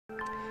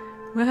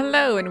Well,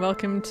 hello and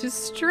welcome to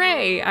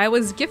Stray. I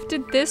was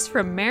gifted this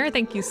from Mare.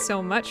 Thank you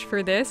so much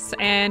for this.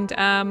 And,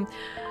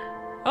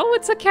 oh,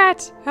 it's a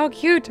cat. How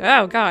cute.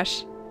 Oh,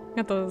 gosh.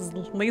 Got those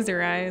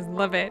laser eyes.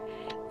 Love it.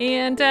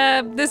 And,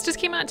 this just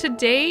came out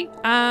today.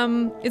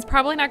 It's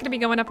probably not going to be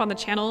going up on the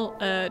channel,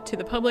 to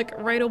the public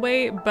right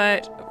away,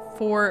 but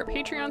for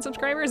Patreon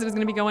subscribers, it is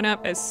going to be going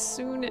up as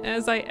soon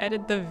as I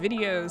edit the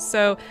videos.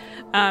 So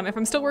if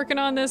I'm still working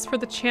on this for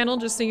the channel,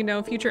 just so you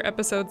know, future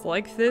episodes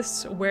like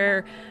this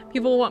where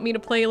people want me to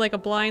play like a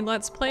blind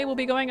Let's Play will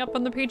be going up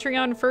on the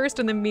Patreon first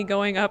and then be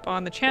going up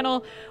on the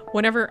channel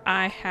whenever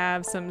I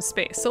have some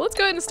space. So let's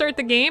go ahead and start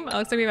the game.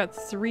 Looks like we have about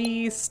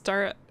 3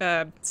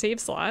 save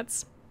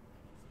slots.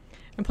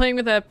 I'm playing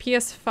with a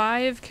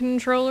PS5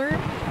 controller.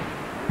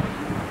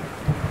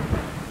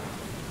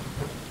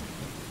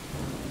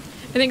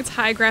 I think it's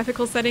high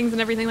graphical settings and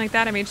everything like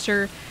that. I made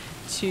sure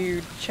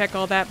to check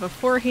all that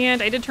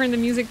beforehand. I did turn the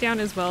music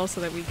down as well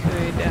so that we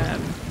could,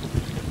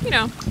 you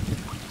know,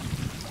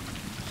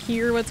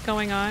 hear what's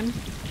going on.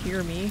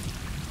 Hear me.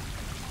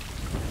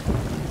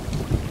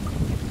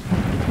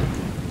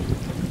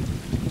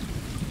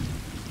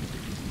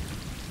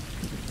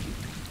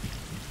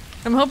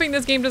 I'm hoping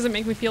this game doesn't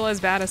make me feel as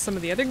bad as some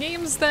of the other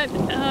games that,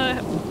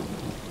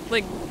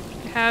 like,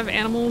 have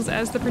animals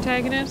as the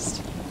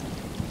protagonist.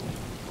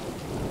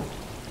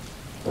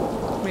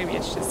 Maybe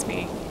it's just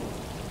me.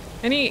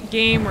 Any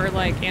game where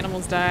like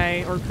animals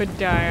die or could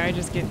die, I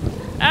just get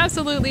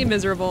absolutely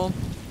miserable.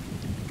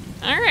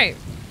 Alright.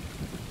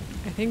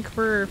 I think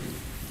we're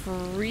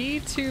free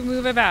to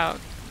move about.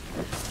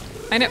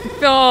 I know.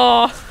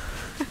 Oh!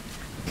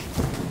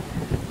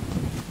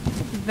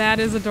 That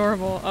is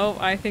adorable. Oh,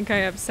 I think I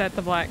upset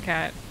the black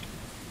cat.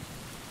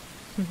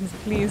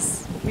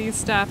 Please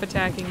stop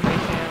attacking my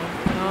tail.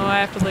 Oh, I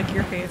have to lick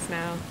your face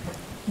now.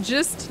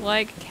 Just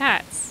like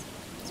cats.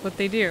 That's what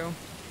they do.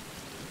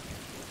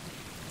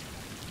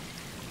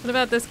 What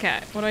about this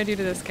cat? What do I do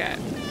to this cat?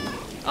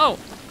 Oh!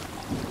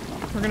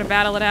 We're gonna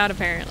battle it out,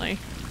 apparently.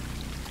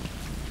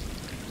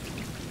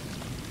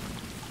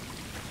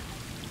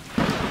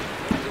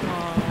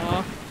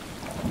 Aww.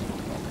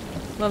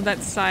 Love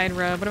that side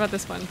rub. What about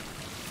this one?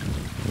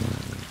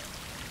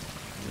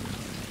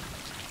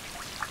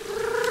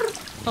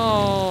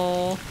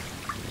 Oh.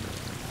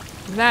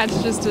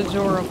 That's just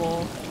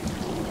adorable.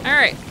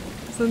 Alright.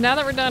 So now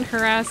that we're done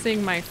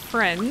harassing my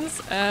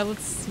friends,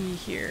 let's see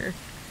here.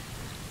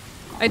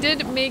 I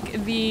did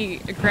make the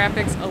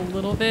graphics a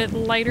little bit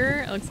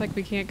lighter. It looks like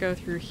we can't go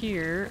through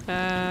here.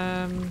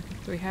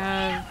 Do we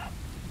have...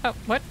 Oh,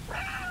 what?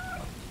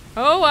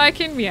 Oh, I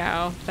can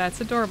meow.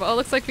 That's adorable. Oh, it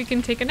looks like we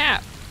can take a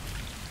nap.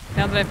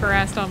 Now that I've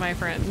harassed all my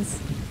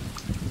friends.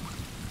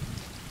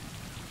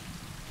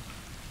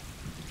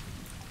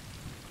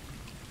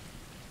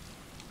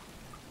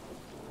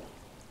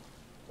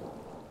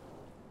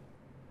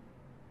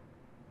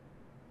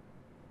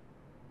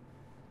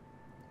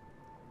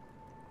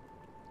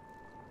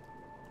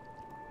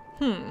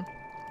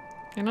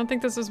 I don't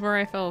think this is where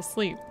I fell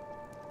asleep.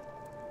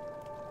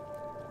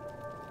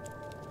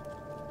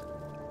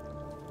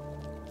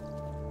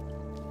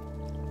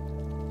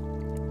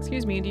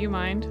 Excuse me, do you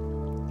mind?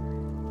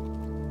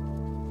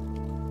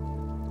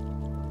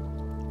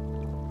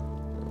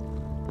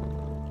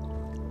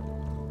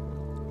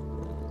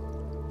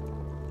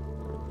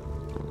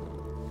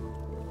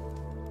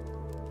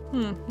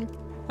 Well,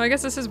 I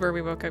guess this is where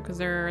we woke up because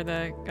there are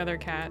the other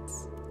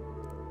cats.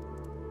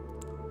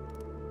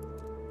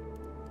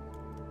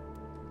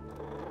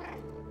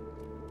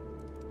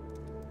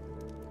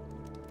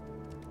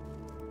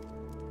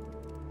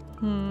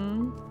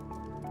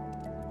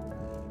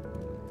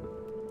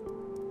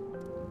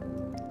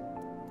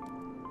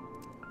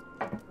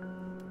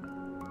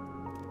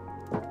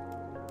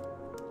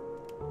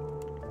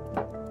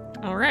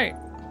 Alright,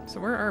 so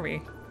where are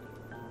we?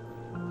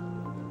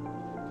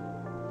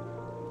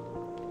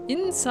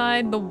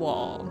 Inside the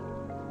wall.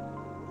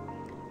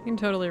 You can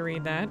totally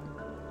read that.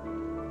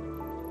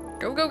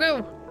 Go, go,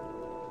 go!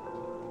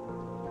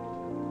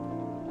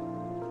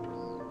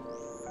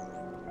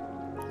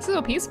 This is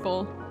so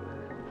peaceful.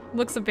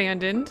 Looks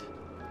abandoned.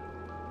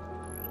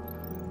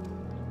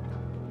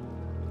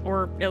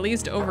 Or at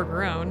least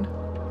overgrown.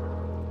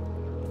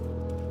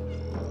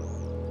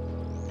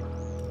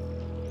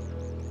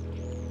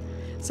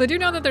 So I do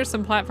know that there's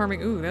some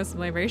platforming. Ooh, there's some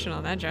vibration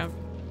on that jump.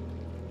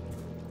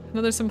 I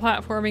know there's some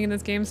platforming in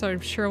this game, so I'm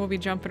sure we'll be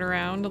jumping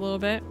around a little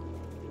bit.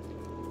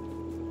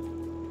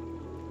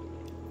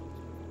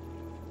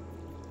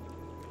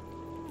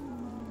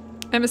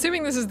 I'm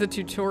assuming this is the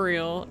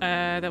tutorial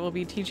that will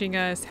be teaching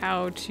us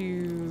how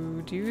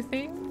to do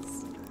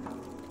things.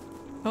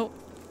 Oh.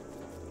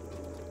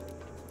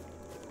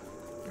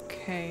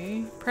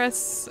 Okay.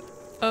 Press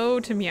O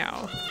to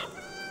meow.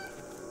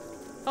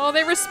 Oh,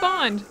 they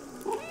respond!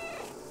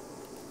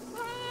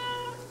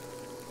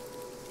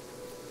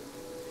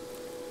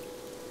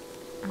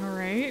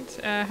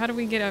 Alright, how do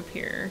we get up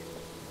here?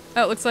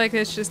 Oh, it looks like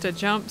it's just a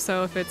jump,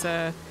 so if it's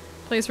a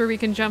place where we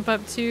can jump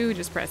up to,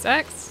 just press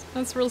X.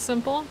 That's real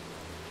simple.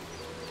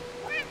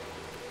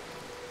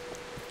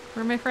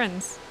 Where are my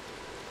friends?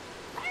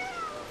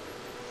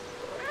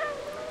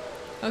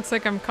 Looks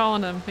like I'm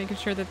calling them, making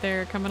sure that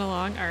they're coming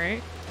along.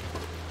 Alright.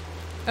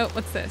 Oh,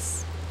 what's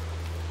this?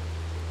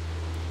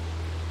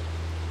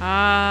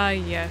 Ah,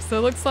 yes. So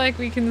it looks like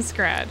we can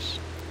scratch.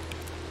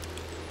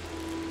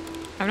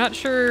 I'm not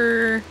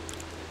sure,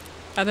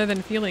 other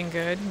than feeling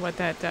good, what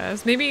that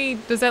does. Maybe,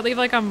 does that leave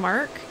like a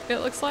mark, it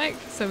looks like?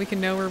 So we can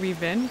know where we've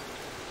been?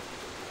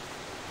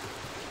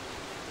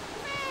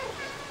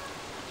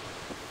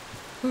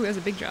 Ooh, that's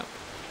a big jump.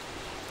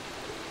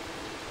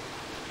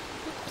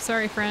 Oops,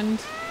 sorry, friend.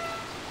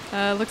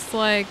 Looks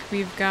like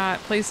we've got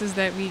places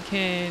that we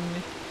can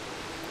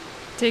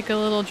take a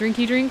little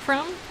drinky drink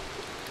from.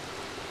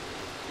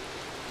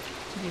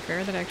 To be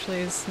fair, that actually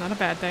is not a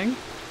bad thing.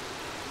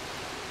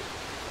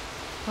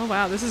 Oh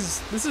wow, this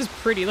is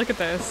pretty. Look at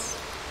this.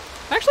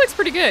 Actually looks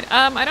pretty good.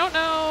 I don't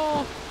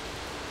know.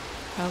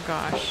 Oh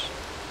gosh.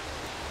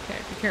 Okay,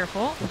 be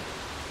careful.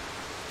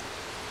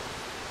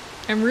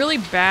 I'm really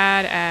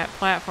bad at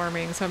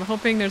platforming, so I'm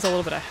hoping there's a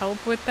little bit of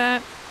help with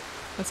that.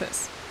 What's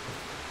this?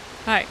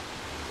 Hi.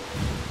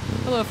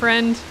 Hello,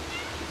 friend.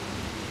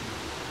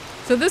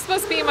 So this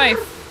must be my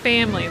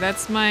family.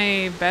 That's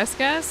my best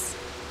guess.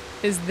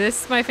 Is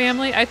this my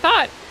family? I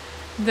thought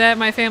that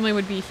my family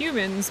would be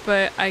humans,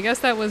 but I guess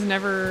that was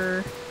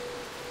never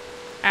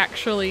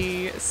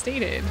actually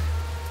stated.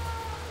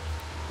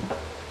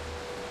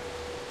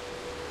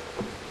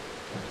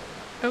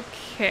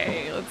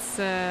 Okay, let's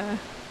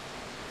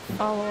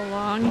follow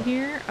along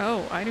here.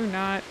 Oh, I do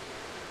not...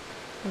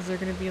 Is there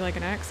gonna be like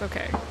an X?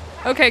 Okay.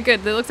 Okay,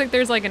 good. It looks like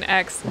there's like an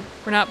X.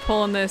 We're not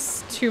pulling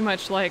this too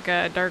much like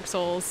Dark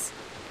Souls.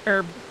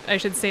 Or I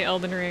should say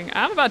Elden Ring.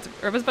 I was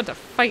about to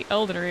fight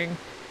Elden Ring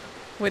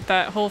with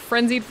that whole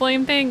frenzied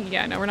flame thing.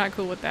 Yeah, no, we're not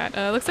cool with that.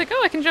 Looks like,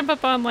 oh, I can jump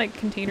up on like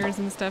containers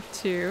and stuff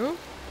too.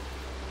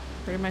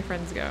 Where did my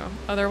friends go?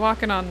 Oh, they're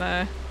walking on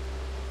the...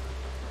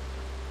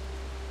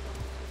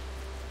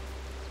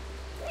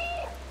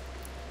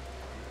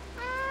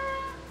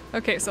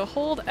 Okay, so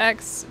hold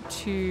X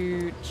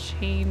to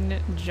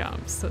chain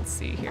jumps. Let's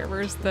see here.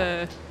 Where's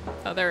the...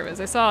 Oh, there it is.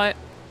 I saw it.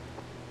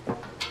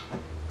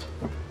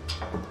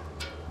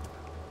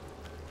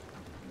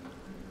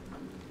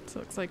 So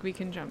it looks like we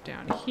can jump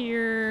down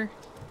here.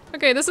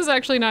 Okay, this is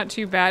actually not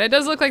too bad. It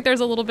does look like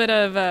there's a little bit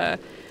of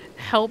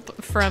help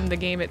from the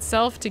game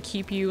itself to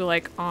keep you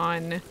like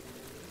on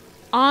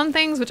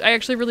things, which I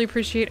actually really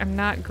appreciate. I'm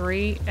not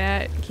great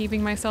at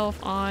keeping myself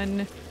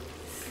on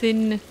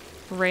thin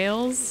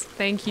rails.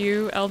 Thank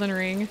you, Elden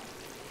Ring.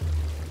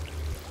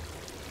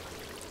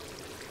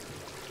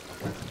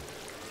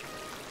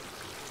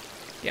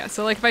 Yeah,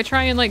 so like if I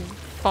try and like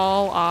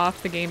fall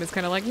off, the game is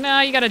kind of like,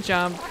 nah, you gotta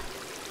jump.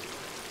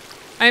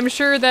 I'm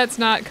sure that's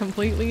not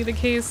completely the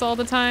case all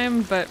the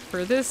time, but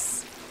for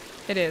this,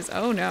 it is.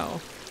 Oh no.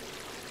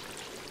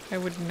 I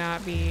would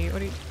not be...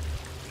 What are you...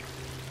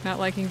 Not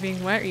liking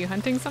being wet? Are you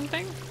hunting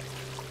something?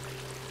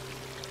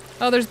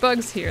 Oh, there's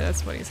bugs here.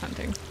 That's what he's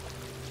hunting.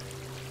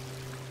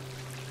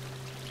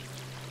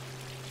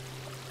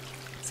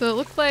 So it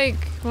looked like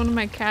one of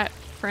my cat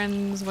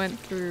friends went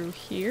through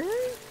here?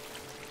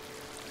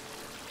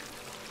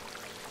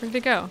 Where did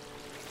it go?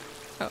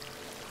 Oh.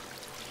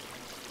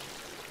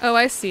 Oh,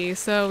 I see.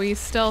 So we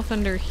stealth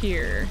under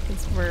here.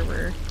 That's where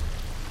we're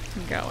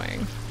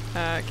going.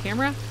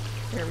 Camera?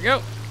 There we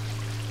go.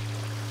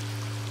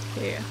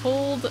 Okay,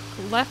 hold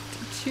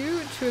left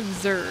 2 to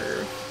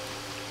observe.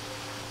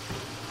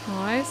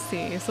 Oh, I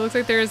see. So it looks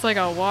like there's like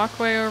a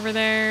walkway over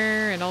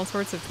there and all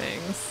sorts of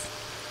things.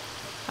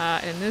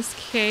 In this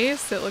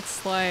case, it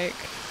looks like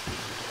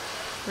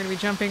we're gonna be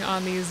jumping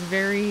on these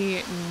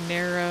very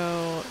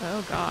narrow...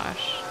 Oh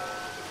gosh.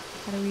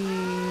 How do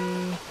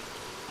we...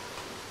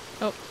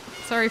 Oh,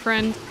 sorry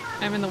friend.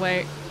 I'm in the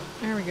way.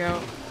 There we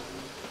go.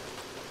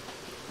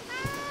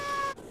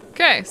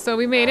 Okay, so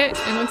we made it,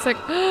 and it looks like...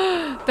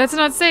 That's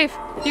not safe!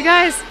 You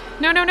guys!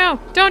 No, no, no!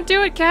 Don't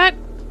do it, cat!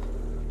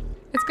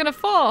 It's gonna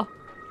fall!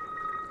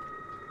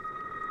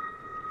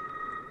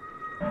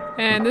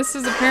 And this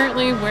is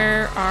apparently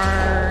where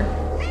our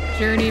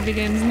journey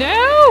begins.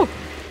 No!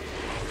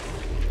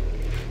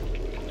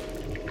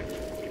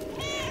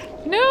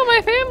 No,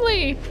 my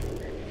family!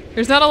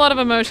 There's not a lot of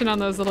emotion on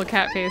those little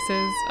cat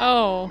faces.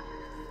 Oh.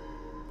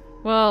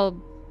 Well,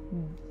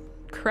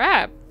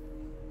 crap.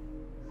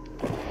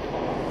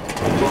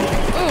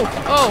 Oh,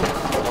 oh,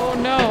 oh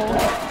no.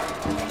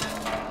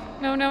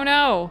 No, no,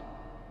 no.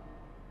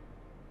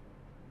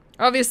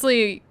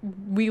 Obviously,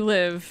 we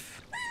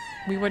live.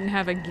 We wouldn't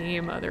have a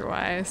game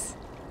otherwise.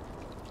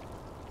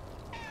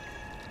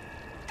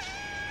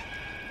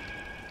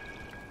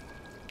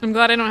 I'm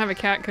glad I don't have a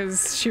cat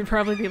because she'd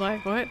probably be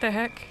like, what the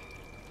heck?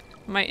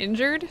 Am I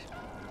injured?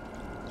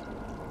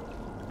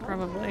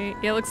 Probably.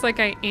 Yeah, it looks like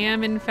I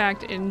am in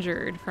fact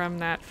injured from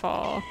that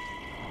fall.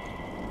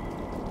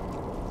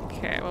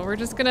 Okay, well we're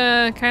just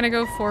gonna kind of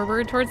go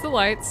forward towards the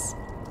lights.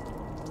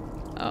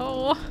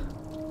 Oh.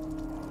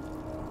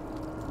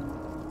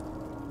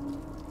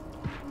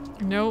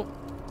 Nope.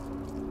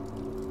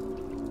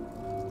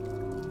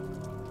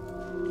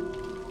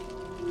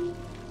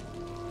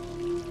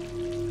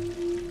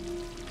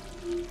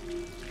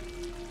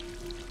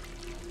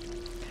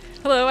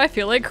 Hello, I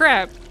feel like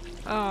crap.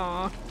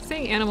 Aw,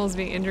 seeing animals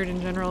being injured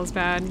in general is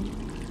bad.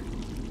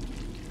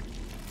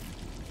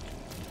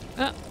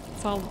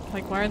 It's all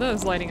like, why are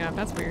those lighting up?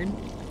 That's weird.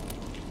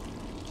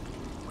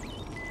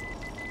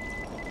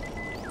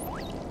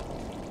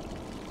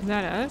 Is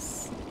that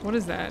us? What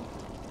is that?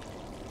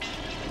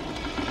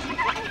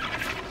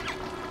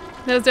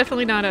 That is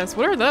definitely not us.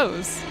 What are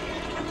those?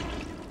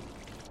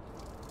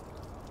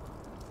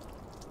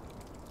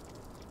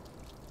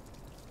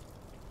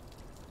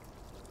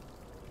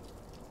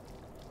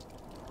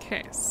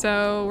 Okay,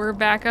 so we're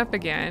back up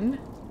again.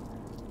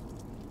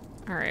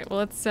 Alright, well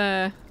let's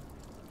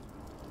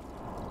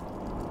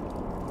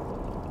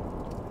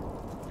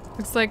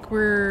looks like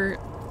we're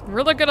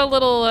looking a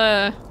little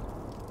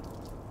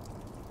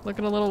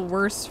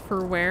worse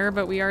for wear,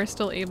 but we are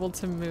still able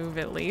to move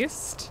at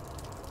least.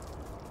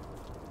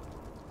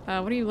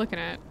 What are you looking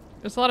at?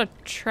 There's a lot of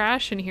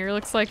trash in here.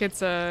 Looks like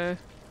it's a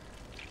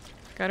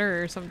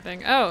gutter or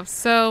something. Oh,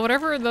 so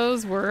whatever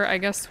those were, I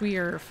guess we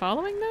are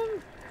following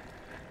them?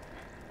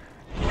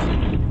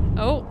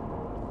 Oh.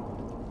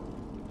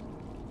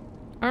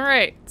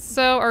 Alright,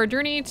 so our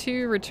journey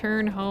to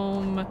return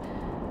home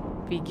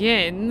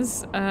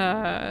begins.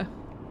 Huh,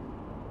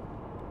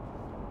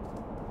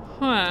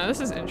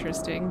 this is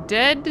interesting.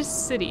 Dead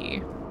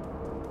City.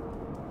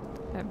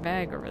 That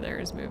bag over there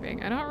is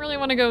moving. I don't really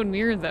want to go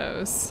near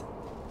those.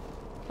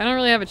 I don't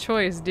really have a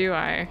choice, do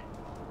I?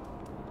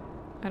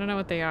 I don't know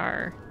what they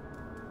are.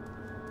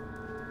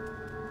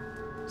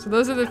 So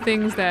those are the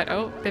things that...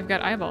 Oh, they've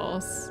got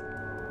eyeballs.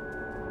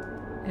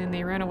 And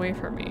they ran away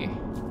from me.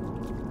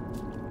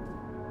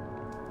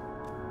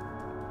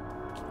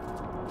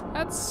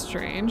 That's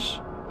strange.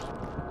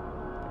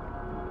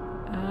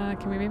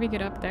 Can we maybe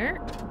get up there?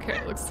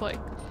 Okay, looks like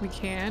we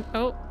can.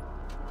 Oh.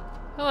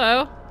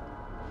 Hello.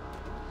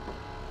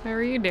 How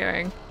are you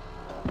doing?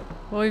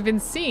 Well, we've been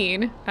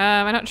seen.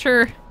 I'm not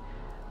sure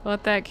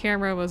what that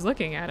camera was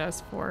looking at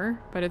us for,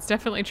 but it's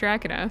definitely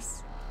tracking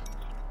us.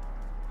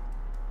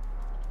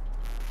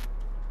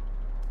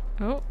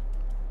 Oh.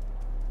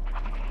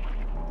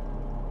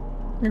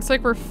 Looks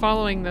like we're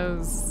following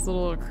those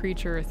little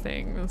creature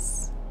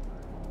things.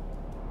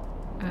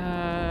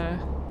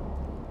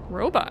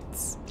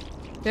 Robots.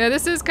 Yeah,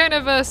 this is kind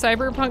of a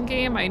cyberpunk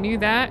game. I knew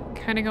that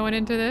kind of going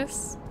into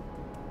this.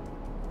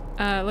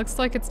 Looks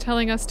like it's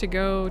telling us to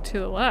go to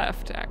the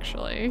left,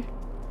 actually.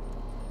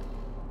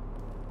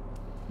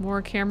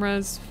 More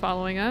cameras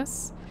following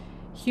us.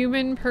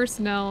 Human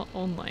personnel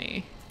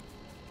only.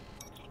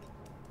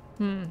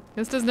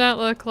 This does not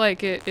look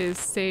like it is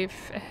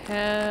safe.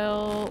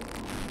 Hell,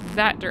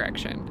 that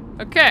direction.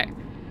 Okay.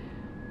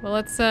 Well,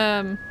 let's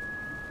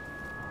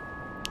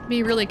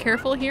be really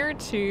careful here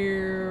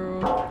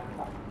to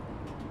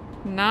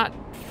not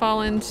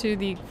fall into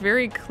the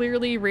very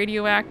clearly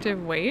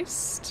radioactive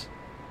waste.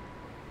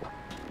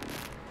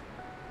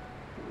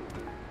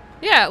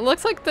 Yeah, it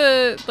looks like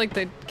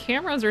the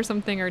cameras or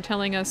something are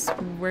telling us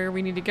where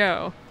we need to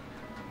go.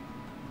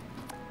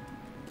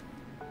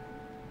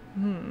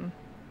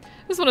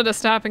 Just wanted to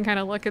stop and kind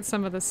of look at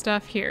some of the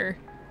stuff here.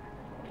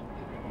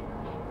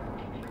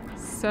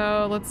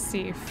 So let's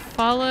see.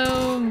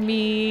 Follow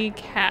me,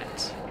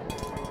 cat.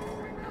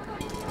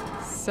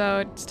 So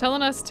it's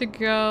telling us to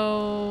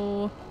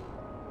go...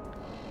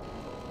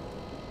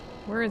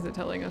 Where is it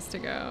telling us to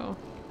go?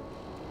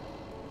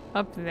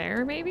 Up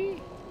there,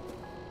 maybe?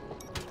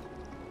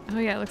 Oh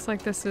yeah, it looks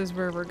like this is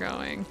where we're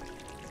going.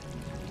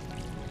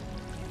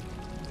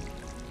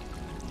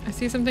 I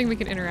see something we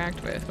can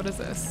interact with. What is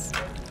this?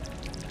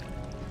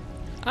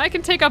 I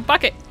can take a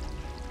bucket!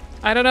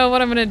 I don't know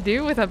what I'm gonna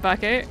do with a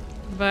bucket,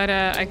 but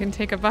I can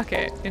take a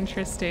bucket.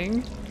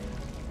 Interesting.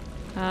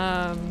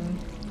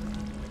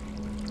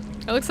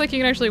 It looks like you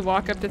can actually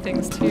walk up to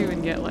things too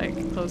and get like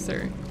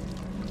closer.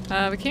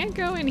 We can't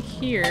go in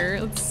here.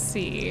 Let's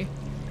see.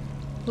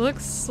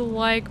 Looks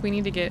like we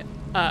need to get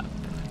up.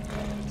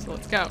 So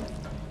let's go.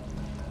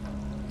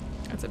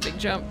 That's a big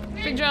jump.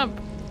 Big jump!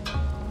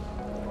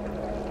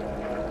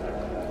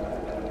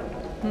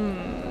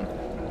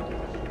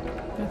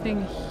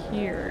 Nothing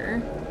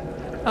here.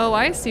 Oh,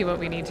 I see what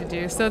we need to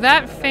do. So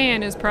that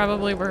fan is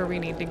probably where we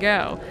need to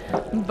go.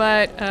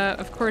 But,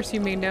 of course, you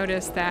may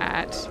notice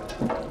that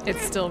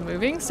it's still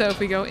moving. So if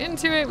we go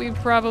into it, we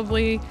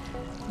probably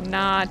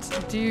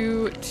not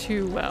do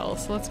too well.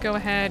 So let's go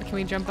ahead. Can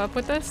we jump up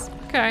with this?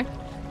 Okay.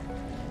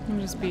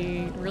 We'll just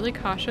be really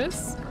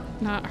cautious,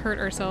 not hurt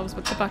ourselves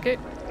with the bucket.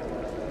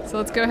 So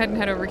let's go ahead and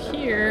head over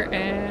here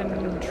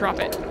and drop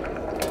it.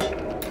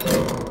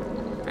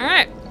 All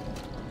right.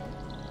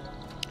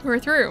 We're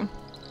through.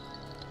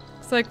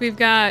 Looks like we've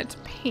got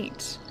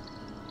paint.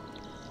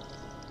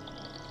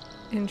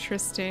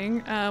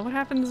 Interesting. What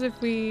happens if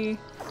we...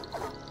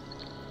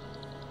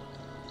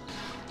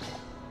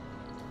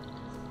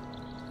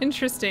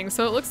 Interesting.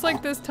 So it looks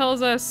like this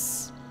tells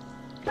us...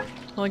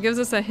 Well, it gives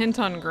us a hint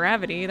on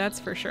gravity, that's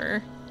for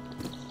sure.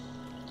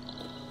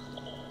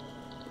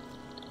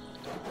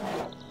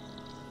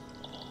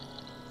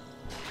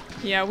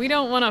 Yeah, we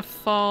don't want to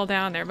fall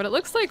down there, but it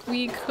looks like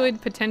we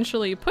could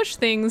potentially push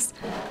things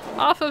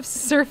off of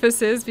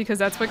surfaces because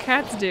that's what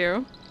cats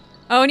do.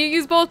 Oh, and you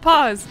use both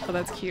paws. Oh,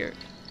 that's cute.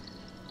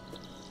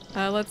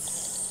 Let's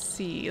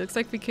see. Looks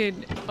like we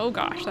could... Oh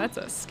gosh, that's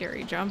a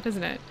scary jump,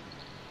 isn't it?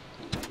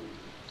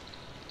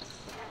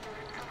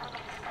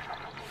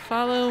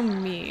 Follow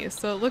me.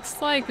 So it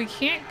looks like we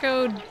can't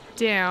go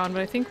down,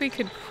 but I think we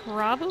could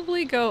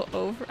probably go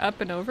over,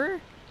 up and over.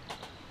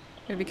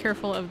 Gotta be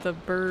careful of the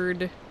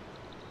bird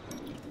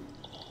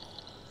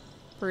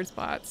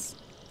spots.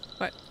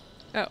 What?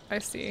 Oh, I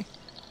see.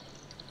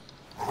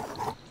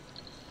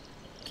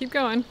 Keep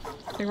going.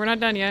 I think we're not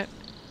done yet.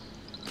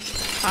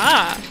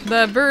 Ah,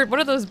 the bird. What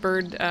are those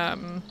bird?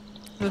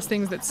 Those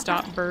things that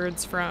stop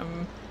birds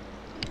from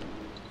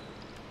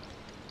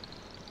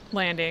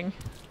landing.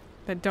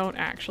 That don't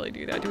actually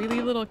do that. Do we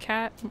leave little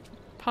cat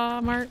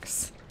paw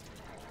marks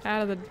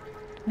out of the...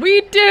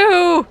 We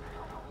do!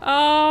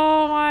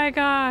 Oh my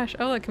gosh.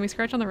 Oh look, can we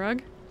scratch on the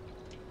rug?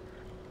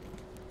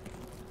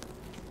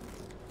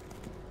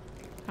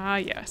 Ah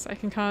yes, I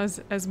can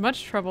cause as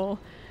much trouble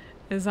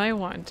as I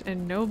want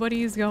and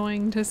nobody's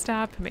going to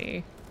stop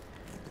me.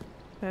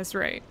 That's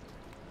right.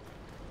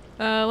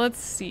 Let's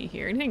see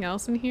here. Anything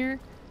else in here?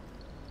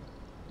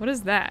 What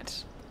is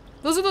that?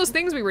 Those are those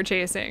things we were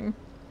chasing.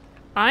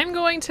 I'm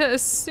going to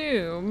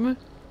assume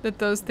that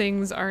those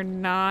things are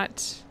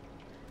not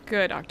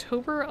good.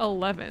 October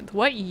 11th.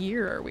 What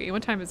year are we?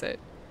 What time is it?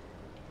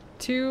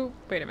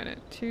 Wait a minute.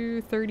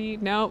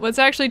 2:30. No, it's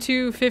actually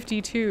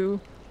 2:52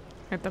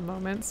 at the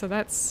moment, so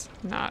that's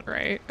not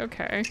right.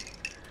 Okay.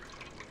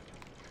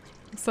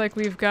 Looks like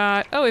we've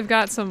got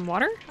some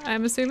water,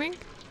 I'm assuming.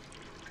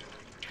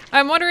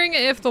 I'm wondering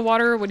if the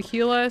water would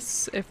heal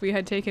us if we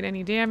had taken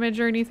any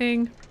damage or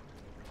anything.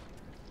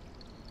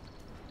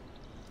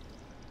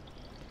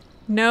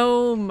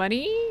 No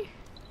money?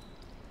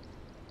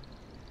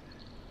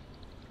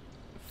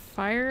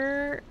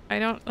 Fire? I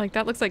don't, like,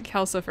 that looks like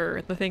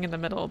calcifer, the thing in the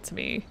middle to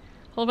me.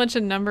 Whole bunch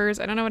of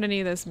numbers. I don't know what any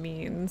of this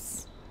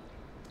means.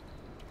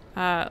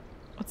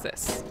 What's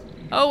this?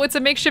 Oh, it's a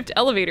makeshift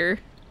elevator.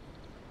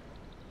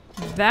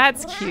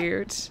 That's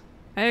cute.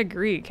 I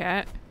agree,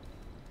 cat.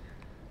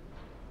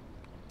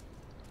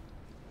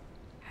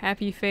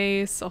 Happy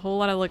face, a whole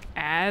lot of, like,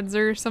 ads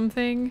or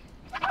something.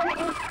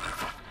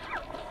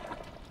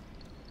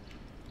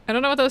 I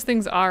don't know what those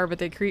things are, but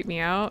they creep me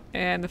out.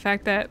 And the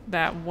fact that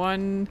that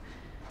one,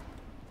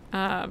 they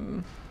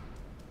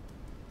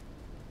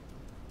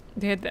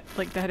had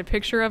like they had a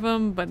picture of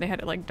them, but they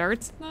had like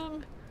darts in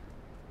them.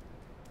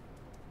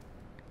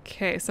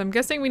 Okay, so I'm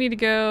guessing we need to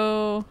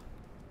go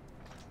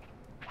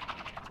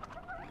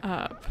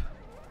up.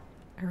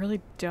 I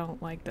really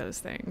don't like those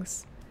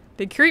things.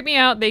 They creep me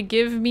out. They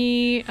give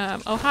me,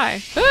 oh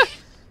hi. Ah!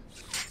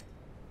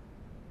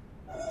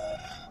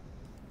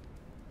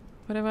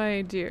 What do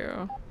I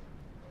do?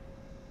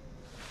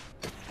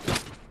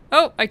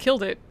 Oh, I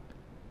killed it.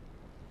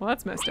 Well,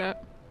 that's messed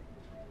up.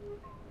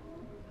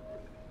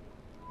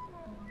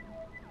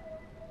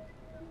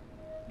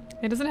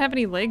 It doesn't have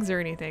any legs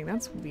or anything.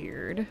 That's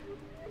weird.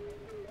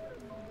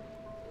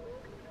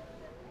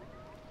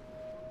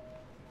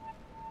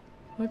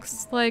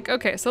 Looks like,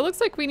 okay, so it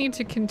looks like we need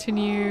to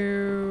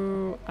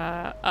continue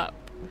up.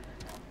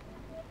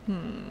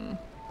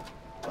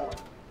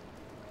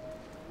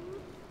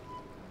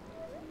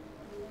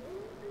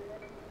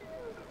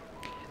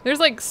 There's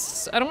like,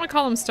 I don't want to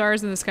call them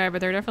stars in the sky,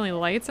 but there are definitely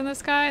lights in the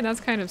sky, and that's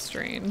kind of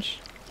strange.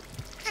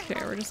 Okay,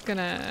 we're just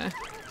gonna...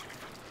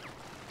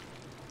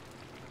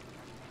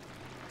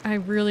 I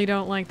really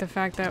don't like the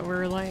fact that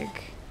we're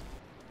like...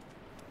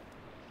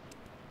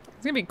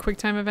 It's gonna be quick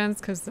time events,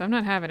 because I'm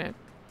not having it.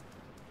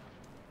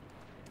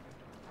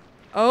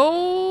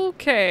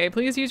 Okay,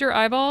 please use your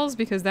eyeballs,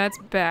 because that's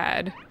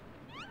bad.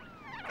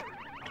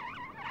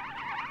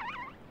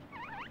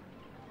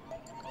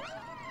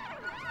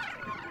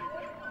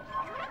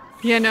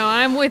 Yeah, no,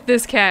 I'm with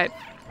this cat.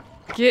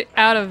 Get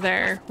out of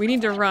there. We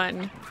need to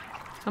run.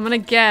 I'm gonna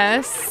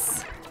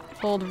guess.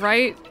 Hold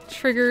right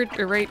trigger,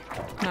 or right,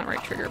 not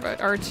right trigger, but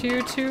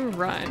R2 to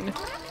run.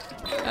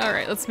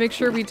 Alright, let's make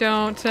sure we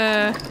don't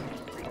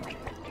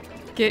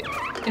get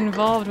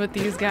involved with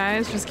these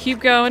guys. Just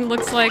keep going.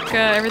 Looks like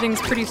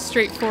everything's pretty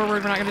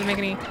straightforward. We're not gonna make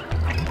any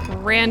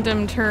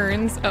random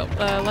turns. Oh,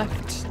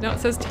 left. No, it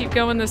says keep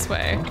going this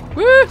way.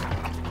 Woo!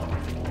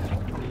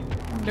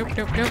 Nope,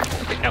 nope, nope.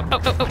 Okay, oh, oh,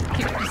 oh, oh.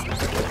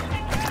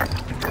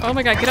 Oh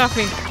my god, get off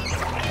me.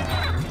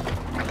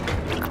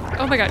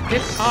 Oh my god,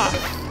 get off.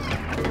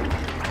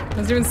 I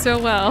was doing so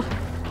well.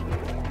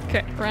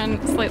 Okay, run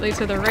slightly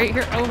to the right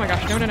here. Oh my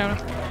gosh, no, no, no, no.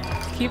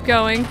 Keep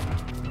going.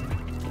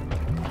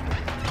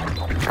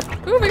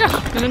 Oh my gosh,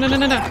 no, no, no, no,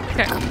 no, no.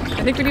 Okay,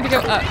 I think we need to go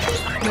up.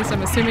 At least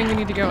I'm assuming we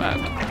need to go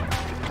up.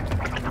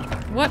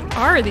 What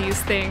are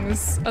these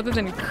things other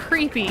than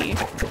creepy?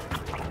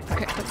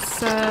 Okay,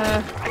 let's,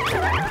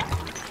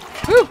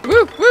 woo,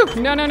 woo, woo!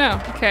 No, no, no.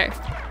 Okay.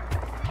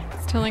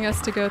 It's telling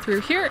us to go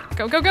through here.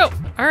 Go, go, go!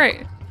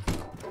 Alright.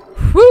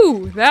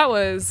 Whew! That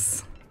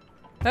was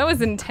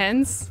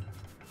intense.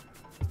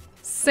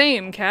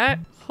 Same, cat.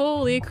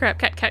 Holy crap.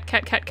 Cat, cat,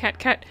 cat, cat, cat,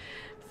 cat.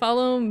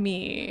 Follow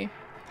me.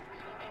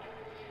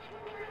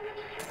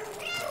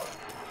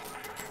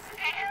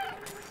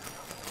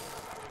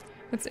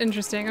 That's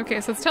interesting.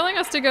 Okay, so it's telling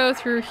us to go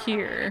through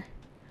here.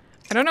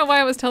 I don't know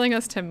why it was telling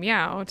us to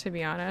meow, to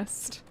be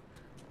honest.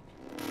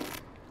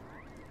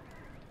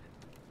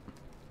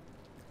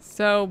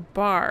 So,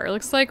 bar.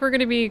 Looks like we're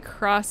gonna be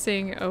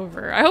crossing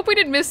over. I hope we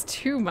didn't miss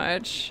too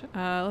much.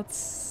 Let's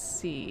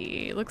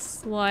see.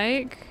 Looks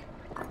like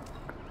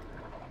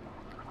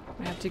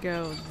I have to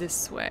go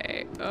this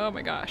way. Oh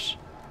my gosh.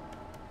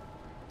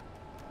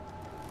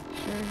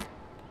 Sure.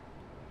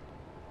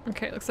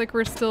 Okay, looks like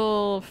we're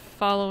still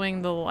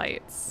following the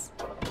lights.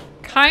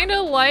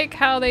 Kinda like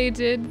how they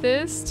did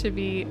this, to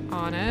be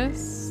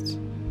honest.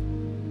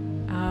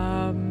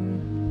 I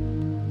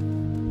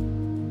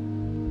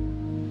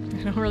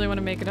don't really want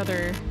to make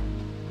another...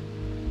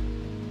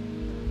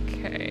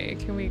 Okay,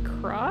 can we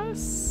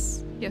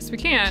cross? Yes, we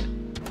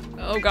can.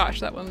 Oh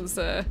gosh, that one was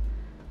a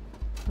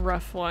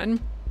rough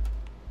one.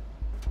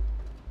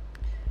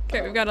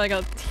 Okay, we've got like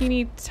a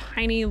teeny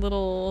tiny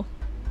little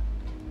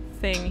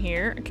thing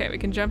here. Okay, we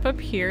can jump up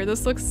here.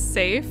 This looks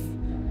safe.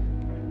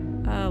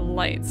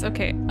 Lights.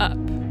 Okay, up.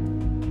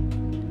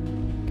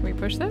 Can we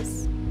push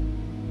this?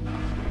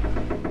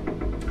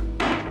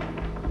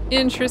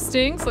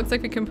 Interesting. So looks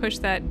like we can push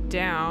that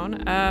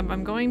down.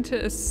 I'm going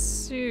to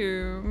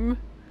assume,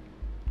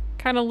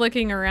 kind of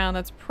looking around,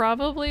 that's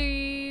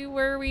probably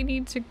where we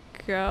need to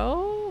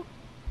go.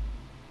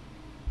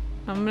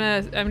 I'm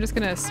just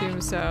gonna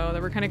assume so,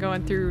 that we're kind of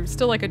going through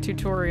still like a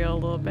tutorial a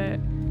little bit.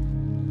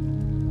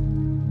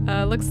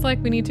 Looks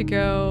like we need to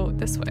go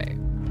this way.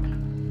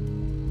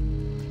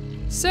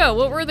 So,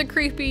 what were the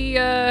creepy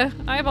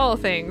eyeball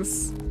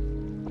things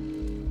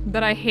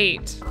that I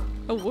hate?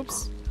 Oh,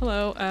 whoops.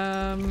 Hello.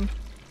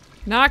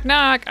 Knock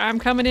knock, I'm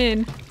coming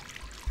in.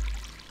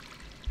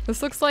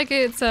 This looks like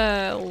it's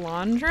a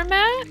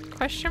laundromat?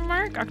 Question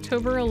mark?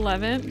 October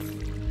 11th.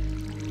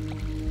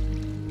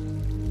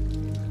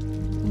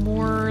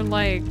 More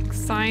like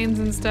signs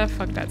and stuff.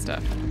 Fuck that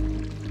stuff.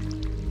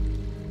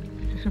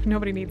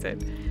 Nobody needs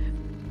it.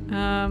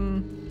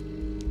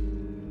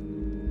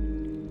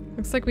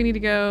 Looks like we need to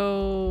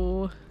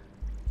go...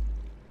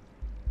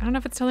 I don't know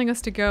if it's telling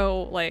us to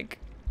go, like,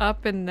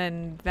 up and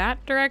then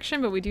that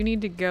direction, but we do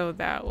need to go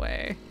that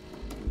way.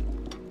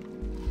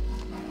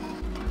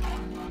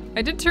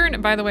 I did turn...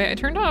 By the way, I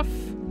turned off...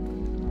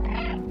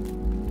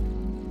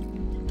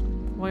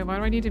 Wait, why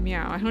do I need to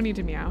meow? I don't need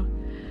to meow.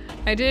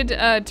 I did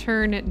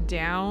turn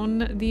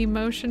down the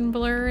motion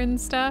blur and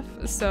stuff,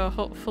 so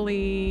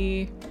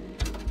hopefully...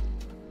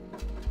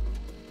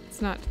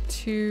 it's not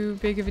too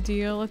big of a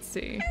deal. Let's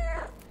see.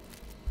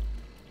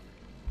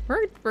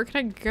 Where can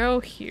I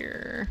go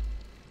here?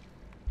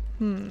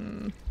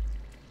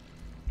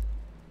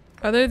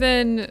 Other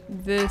than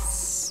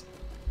this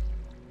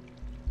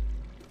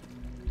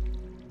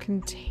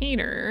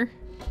container,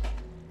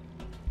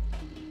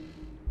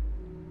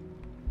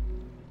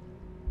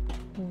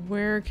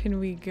 where can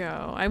we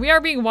go? We are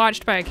being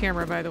watched by a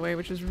camera, by the way,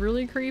 which is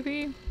really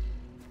creepy.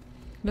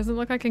 Doesn't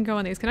look like I can go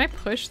on these. Can I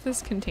push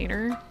this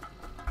container?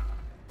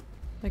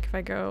 Like if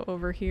I go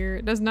over here,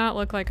 it does not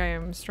look like I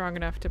am strong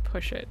enough to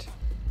push it.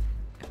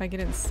 If I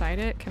get inside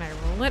it, can I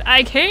roll it?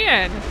 I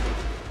can!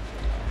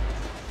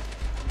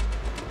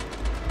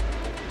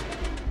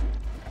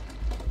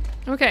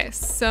 Okay,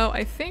 so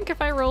I think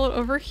if I roll it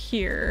over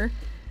here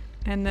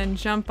and then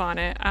jump on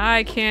it,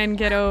 I can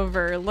get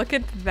over. Look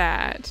at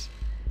that.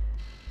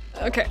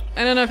 Okay,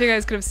 I don't know if you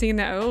guys could have seen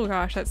that. Oh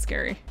gosh, that's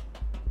scary.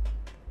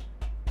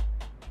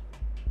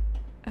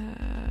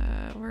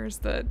 There's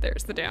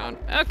the down.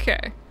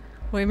 Okay.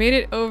 Well, we made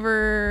it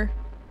over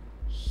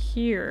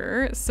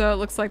here, so it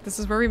looks like this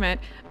is where we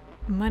meant.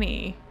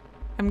 Money.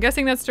 I'm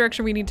guessing that's the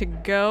direction we need to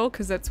go,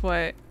 because that's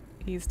what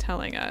he's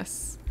telling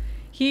us.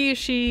 He,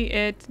 she,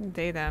 it,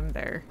 they, them,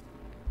 there.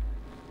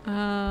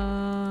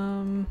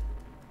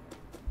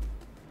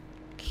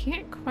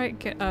 Can't quite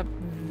get up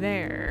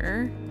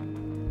there.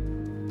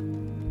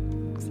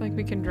 Looks like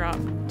we can drop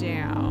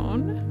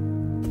down.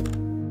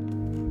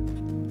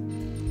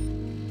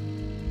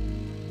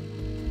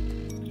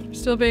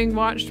 Still being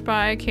watched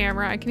by a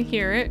camera. I can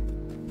hear it.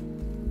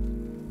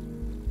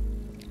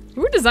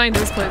 Who designed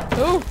this place?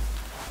 Oh!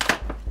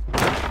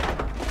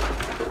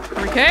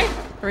 Are we okay?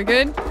 Are we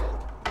good?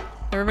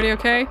 Everybody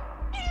okay?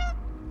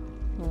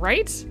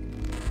 Right?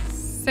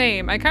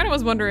 Same. I kind of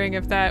was wondering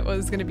if that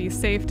was going to be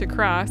safe to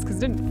cross, because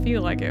it didn't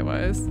feel like it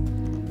was.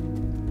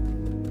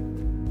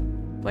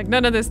 Like,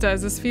 none of this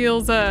does. This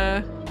feels,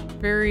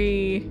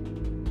 very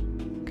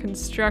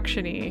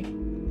construction-y.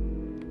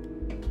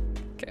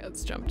 Okay,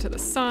 let's jump to the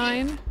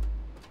sign.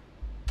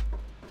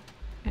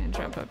 And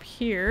jump up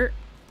here.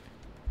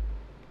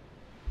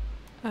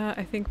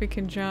 I think we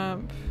can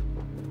jump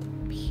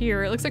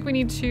here. It looks like we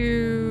need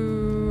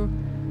to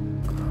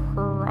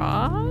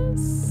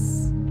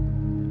cross?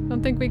 I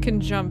don't think we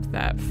can jump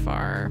that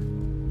far.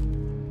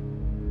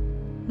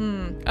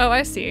 Oh,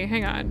 I see.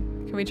 Hang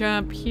on. Can we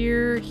jump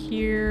here,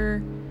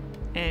 here,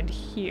 and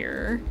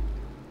here?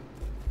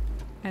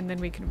 And then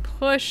we can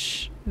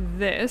push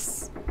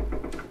this.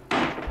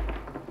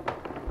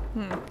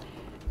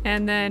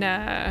 And then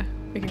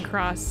we can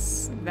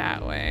cross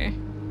that way.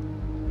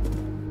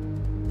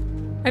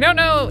 I don't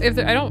know if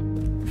I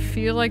don't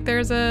feel like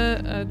there's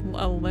a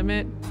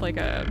limit, like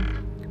a...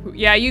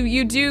 Yeah,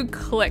 you do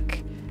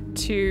click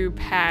to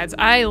pads.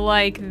 I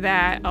like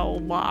that a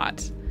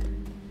lot.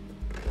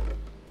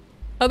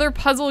 Other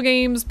puzzle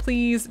games,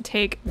 please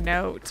take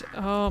note.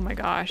 Oh my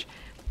gosh.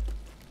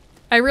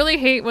 I really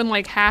hate when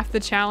like half the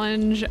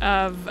challenge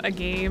of a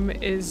game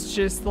is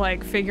just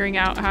like figuring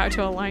out how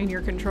to align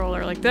your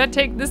controller. Like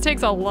this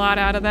takes a lot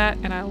out of that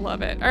and I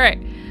love it. All right,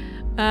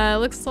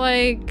 looks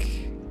like,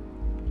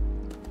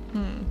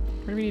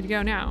 where do we need to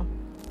go now?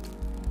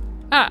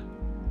 Ah,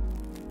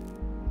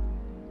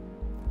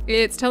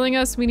 it's telling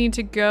us we need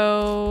to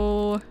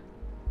go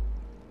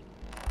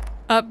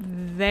up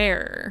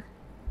there.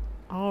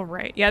 All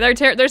right, yeah,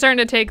 they're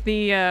starting to take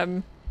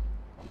the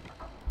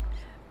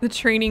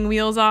training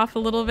wheels off a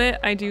little bit.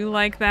 I do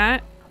like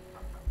that.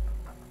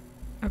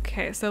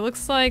 Okay, so it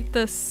looks like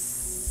the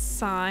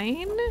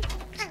sign.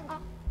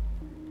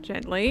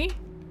 Gently.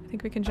 I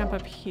think we can jump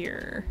up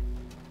here.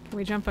 Can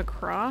we jump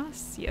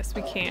across? Yes,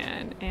 we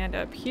can. And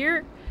up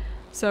here.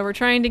 So we're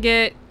trying to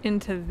get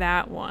into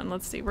that one.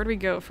 Let's see, where do we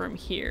go from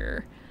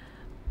here?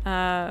 We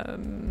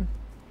can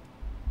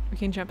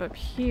jump up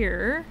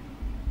here.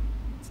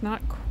 It's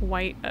not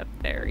quite up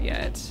there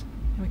yet.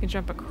 And we can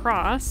jump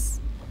across.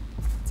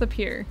 What's up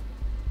here?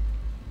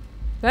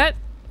 That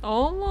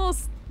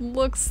almost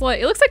looks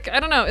like, it looks like, I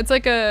don't know, it's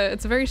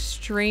a very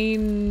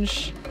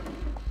strange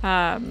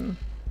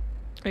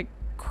like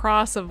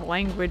cross of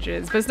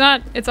languages,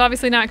 but it's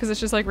obviously not, because it's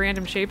just like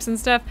random shapes and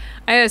stuff.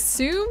 I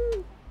assume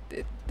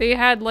they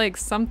had like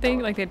something,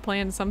 like they'd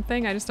planned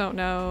something. I just don't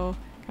know.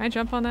 Can I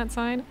jump on that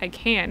sign? I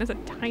can. It's a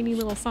tiny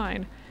little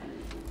sign.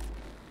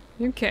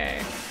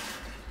 Okay.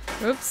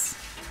 Oops.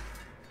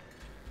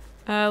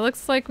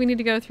 Looks like we need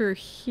to go through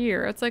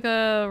here. It's like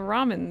a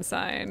ramen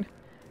sign.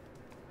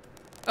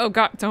 Oh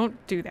god,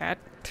 don't do that.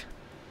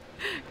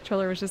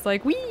 Controller was just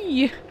like,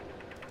 wee!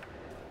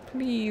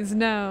 Please,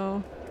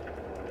 no.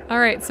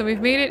 Alright, so we've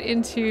made it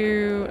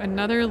into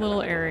another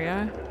little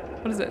area.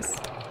 What is this?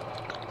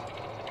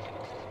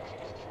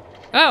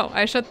 Oh,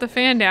 I shut the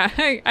fan down.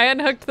 I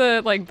unhooked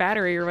the, like,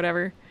 battery or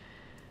whatever.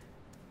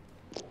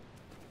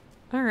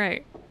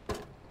 Alright.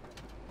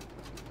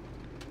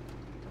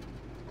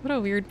 What a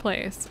weird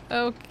place.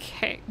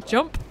 Okay,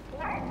 jump.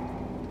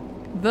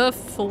 The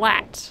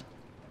flat.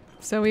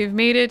 So we've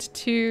made it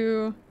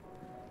to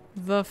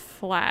the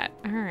flat.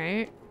 All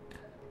right.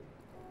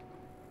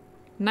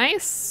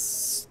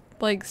 Nice,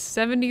 like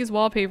 70s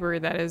wallpaper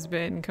that has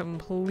been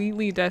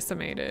completely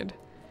decimated.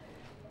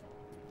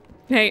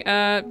 Hey,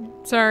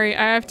 sorry,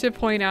 I have to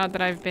point out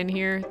that I've been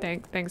here.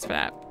 Thanks for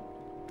that.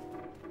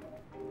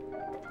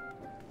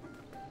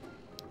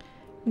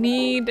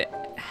 Need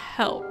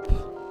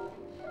help.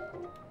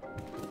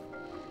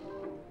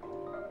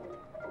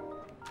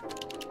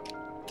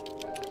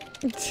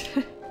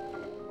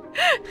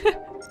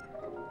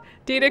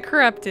 Data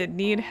corrupted,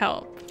 need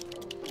help.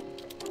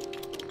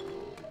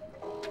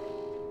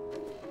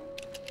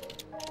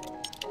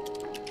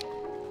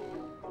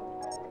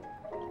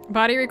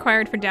 Body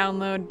required for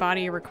download,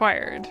 body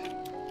required.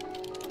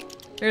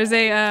 There's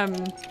a,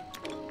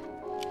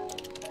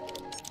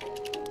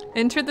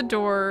 enter the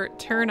door,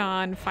 turn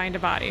on, find a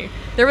body.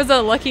 There was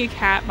a lucky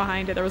cat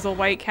behind it. There was a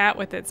white cat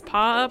with its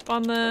paw up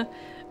on the,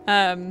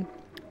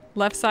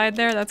 left side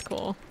there. That's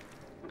cool.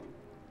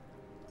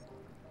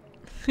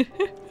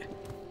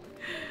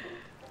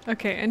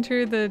 Okay,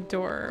 enter the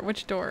door.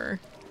 Which door?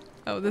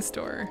 Oh, this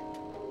door.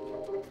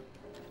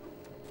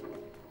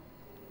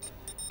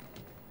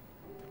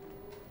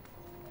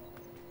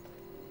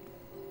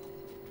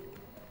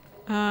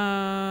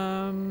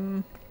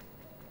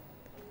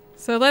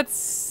 So let's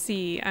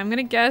see. I'm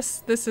gonna guess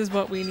this is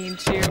what we need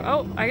to...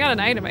 Oh, I got an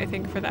item, I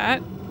think, for that.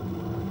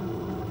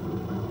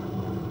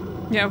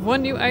 You have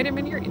one new item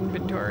in your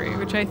inventory,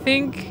 which I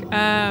think,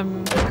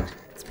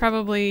 it's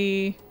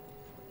probably...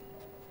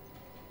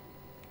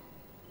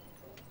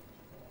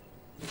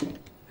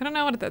 I don't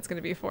know what that's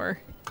gonna be for.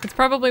 It's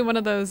probably one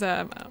of those,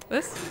 oh,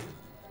 this?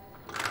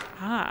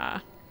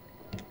 Ah.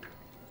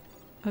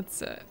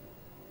 Let's,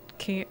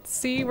 can't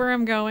see where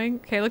I'm going.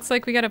 Okay, looks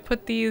like we gotta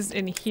put these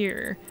in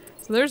here.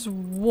 So there's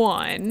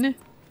one.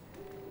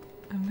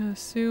 I'm gonna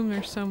assume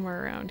they're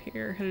somewhere around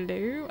here.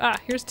 Hello? Ah,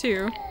 here's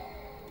two.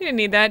 You didn't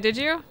need that, did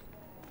you?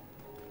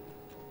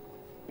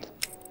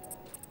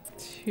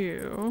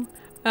 Two.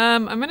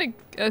 I'm gonna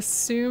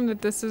assume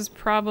that this is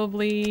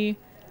probably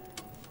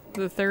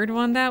the third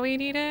one that we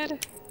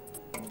needed.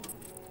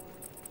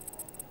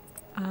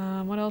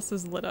 What else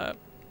is lit up?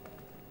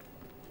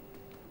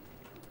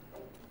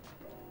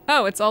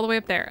 Oh, it's all the way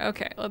up there.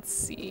 Okay, let's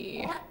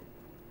see.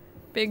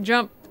 Big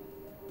jump.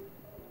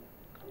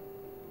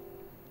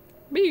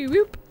 Bee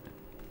whoop.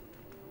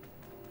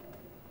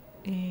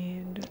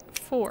 And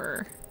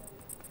 4.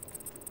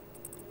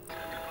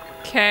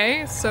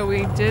 Okay, so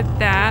we did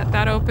that.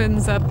 That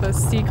opens up a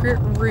secret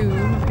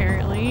room,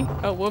 apparently.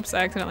 Oh, whoops,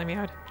 I accidentally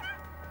meowed.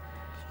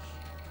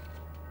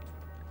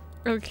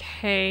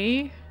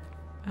 Okay.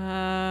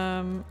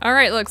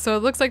 Alright, look, so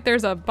it looks like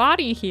there's a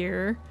body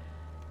here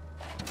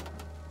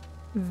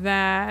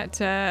that,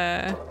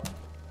 I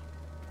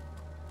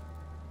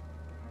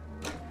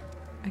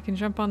can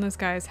jump on this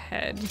guy's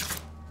head.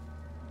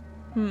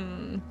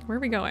 Where are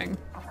we going?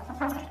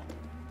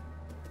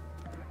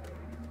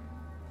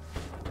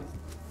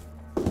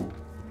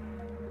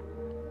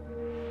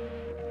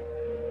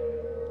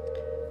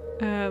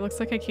 Looks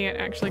like I can't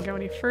actually go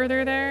any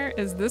further there.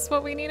 Is this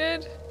what we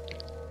needed?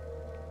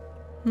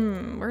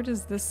 Where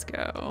does this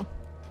go?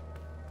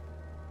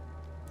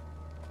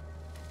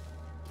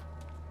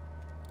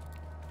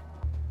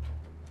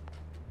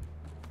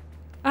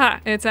 Ah,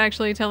 it's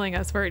actually telling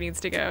us where it needs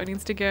to go. It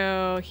needs to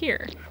go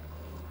here.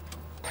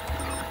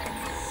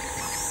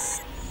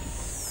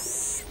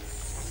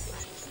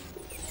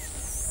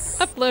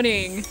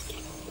 Uploading.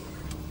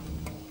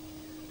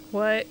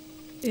 What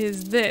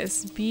is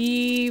this?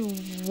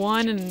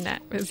 B1 and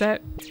that, is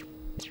that?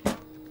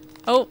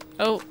 Oh,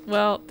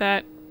 well,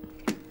 that.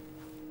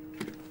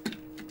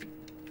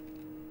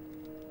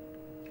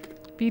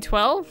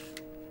 B12?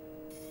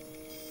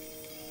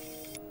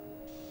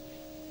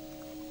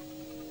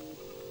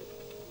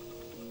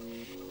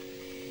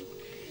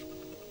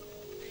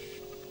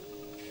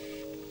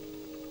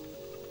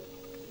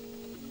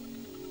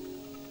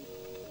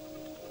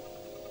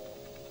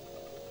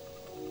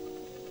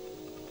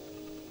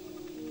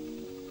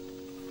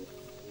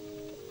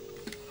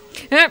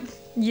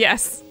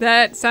 Yes,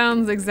 that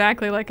sounds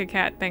exactly like a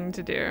cat thing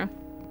to do.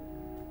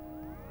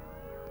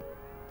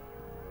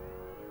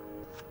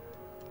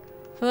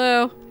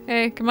 Hello?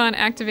 Hey, come on,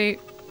 activate.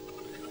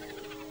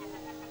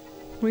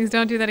 Please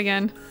don't do that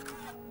again.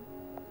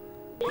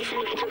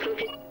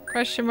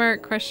 Question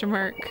mark, huh?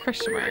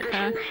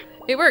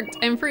 It worked,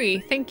 I'm free,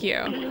 thank you.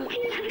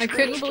 I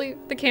couldn't believe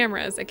the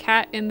cameras, a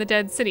cat in the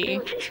dead city.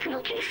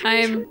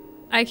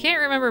 I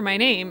can't remember my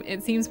name.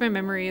 It seems my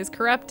memory is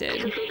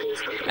corrupted.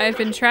 I've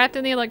been trapped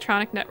in the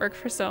electronic network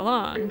for so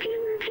long.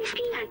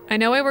 I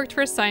know I worked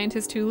for a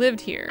scientist who lived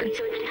here.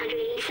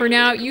 For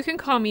now, you can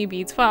call me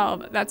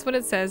B12. That's what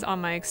it says on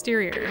my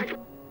exterior.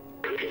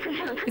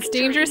 It's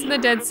dangerous in the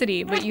dead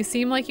city, but you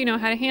seem like you know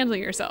how to handle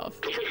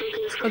yourself.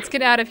 Let's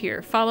get out of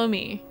here. Follow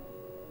me.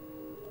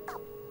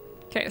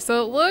 Okay,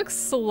 so it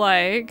looks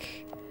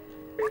like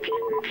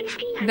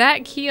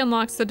that key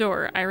unlocks the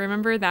door. I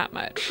remember that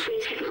much.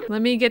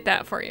 Let me get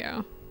that for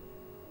you.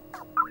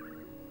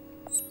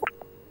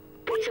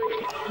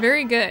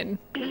 Very good.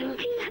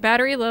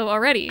 Battery low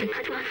already.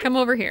 Come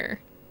over here.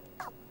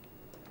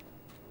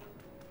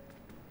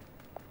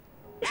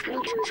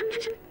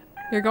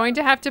 You're going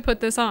to have to put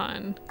this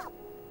on.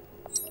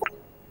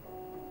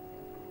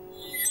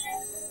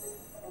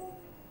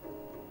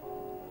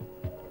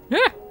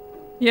 Ah!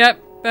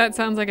 Yep, that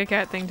sounds like a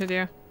cat thing to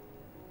do.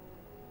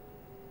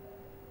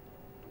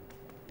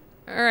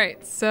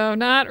 Alright, so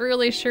not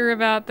really sure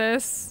about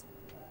this.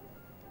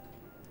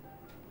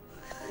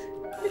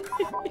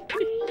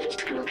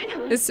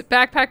 This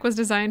backpack was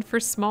designed for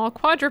small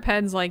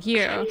quadrupeds like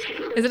you.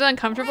 Is it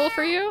uncomfortable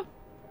for you?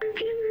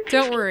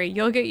 Don't worry,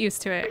 you'll get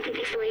used to it.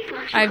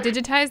 I've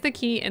digitized the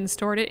key and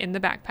stored it in the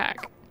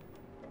backpack.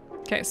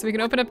 Okay, so we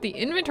can open up the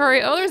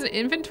inventory. Oh, there's an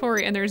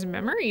inventory and there's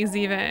memories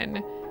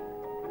even.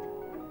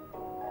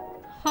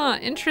 Huh,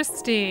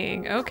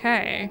 interesting.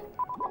 Okay.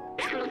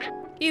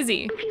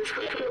 Easy.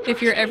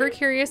 If you're ever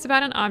curious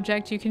about an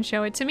object, you can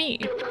show it to me.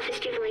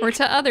 Or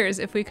to others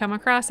if we come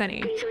across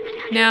any.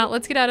 Now,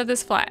 let's get out of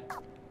this flat.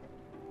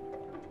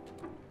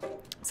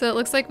 So it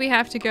looks like we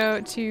have to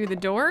go to the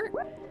door.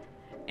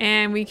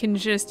 And we can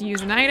just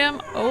use an item.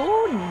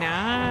 Oh,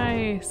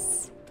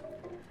 nice.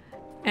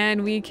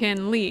 And we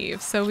can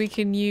leave. So we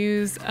can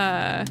use,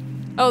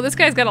 oh, this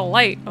guy's got a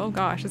light. Oh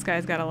gosh, this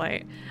guy's got a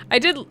light. I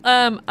did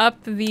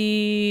up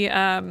the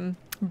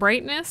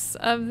brightness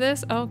of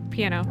this. Oh,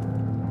 piano.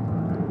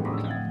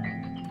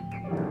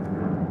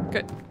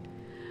 Good.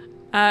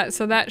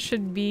 So that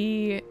should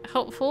be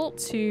helpful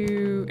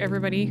to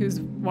everybody who's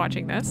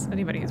watching this.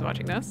 Anybody who's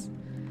watching this.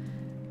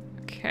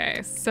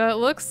 Okay, so it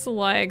looks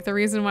like the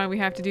reason why we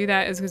have to do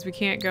that is because we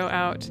can't go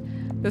out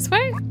this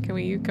way. Can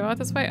we go out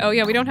this way? Oh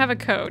yeah, we don't have a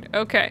code.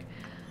 Okay.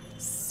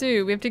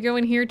 So we have to go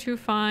in here to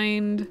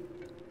find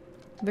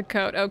the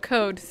code. Oh,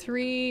 code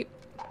 3.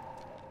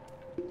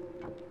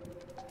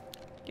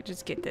 You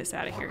just get this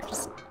out of here.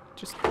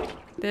 Just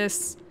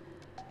this.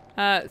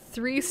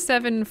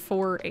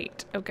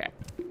 3748. Okay.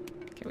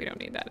 Okay, we don't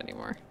need that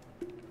anymore.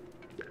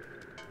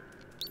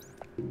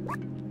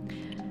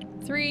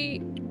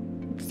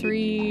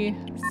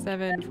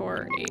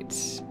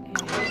 33748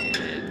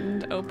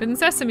 and open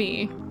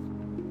sesame.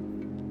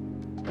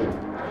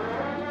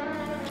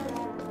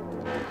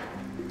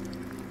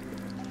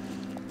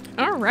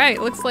 All right,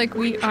 looks like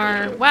we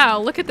are, wow,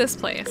 look at this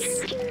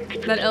place.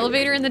 That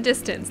elevator in the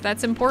distance,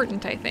 that's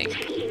important, I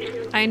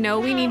think. I know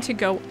we need to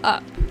go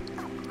up.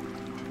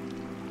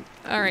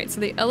 Alright,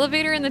 so the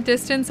elevator in the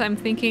distance I'm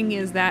thinking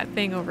is that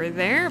thing over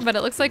there, but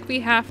it looks like we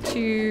have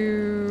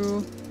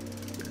to...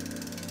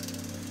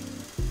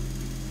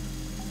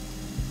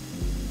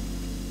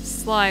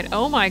 slide.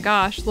 Oh my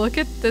gosh, look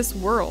at this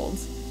world.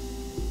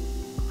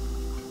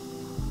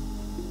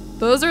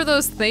 Those are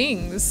those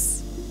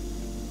things.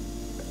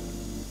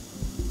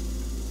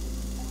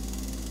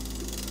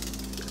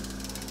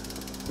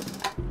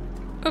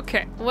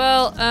 Okay,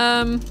 well,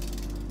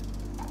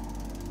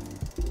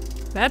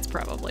 that's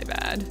probably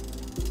bad.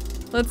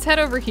 Let's head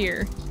over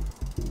here.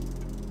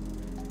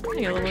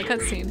 I got a little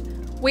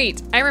cutscene.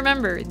 Wait, I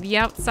remember, the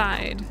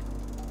outside.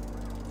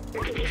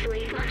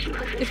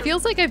 It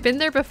feels like I've been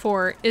there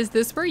before. Is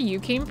this where you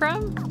came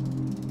from?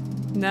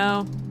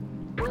 No.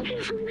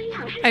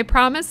 I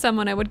promised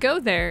someone I would go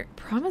there.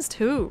 Promised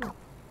who?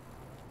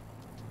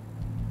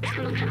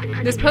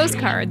 This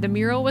postcard, the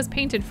mural was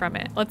painted from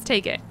it. Let's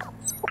take it.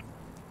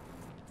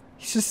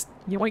 He's just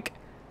yoink.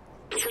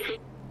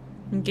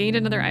 And gained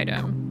another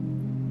item.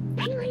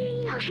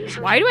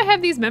 Why do I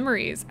have these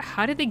memories?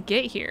 How did they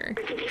get here?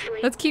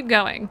 Let's keep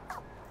going.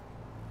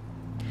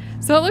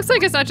 So it looks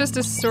like it's not just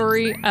a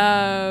story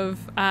of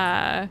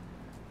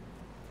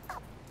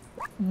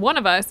one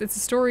of us, it's a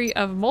story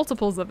of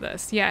multiples of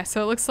this. Yeah,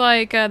 so it looks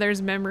like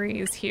there's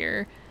memories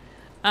here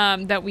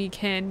that we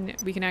can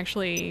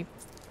actually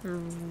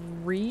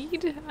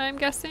read, I'm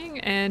guessing.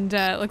 And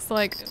it looks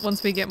like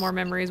once we get more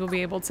memories, we'll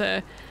be able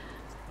to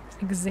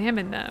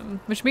examine them,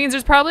 which means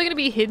there's probably going to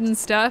be hidden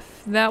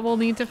stuff that we'll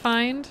need to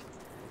find.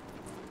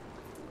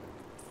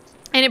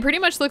 And it pretty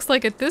much looks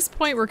like at this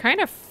point we're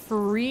kind of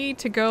free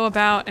to go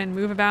about and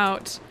move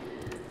about.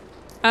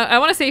 I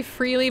want to say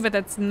freely, but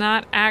that's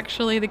not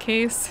actually the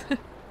case.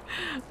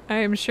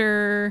 I'm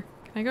sure.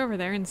 Can I go over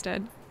there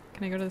instead?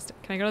 Can I go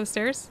to the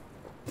stairs?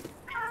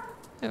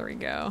 There we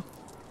go.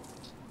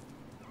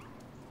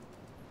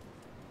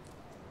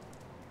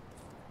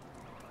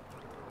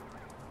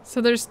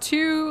 So there's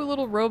two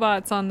little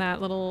robots on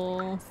that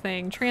little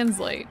thing.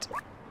 Translate.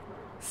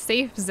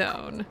 Safe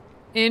zone.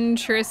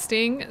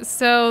 Interesting.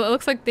 So it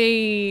looks like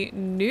they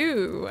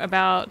knew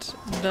about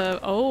the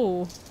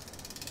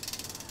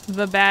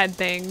bad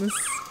things.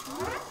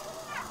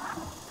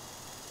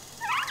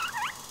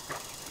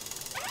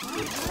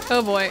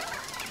 Oh boy.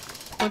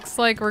 Looks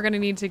like we're gonna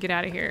need to get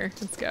out of here.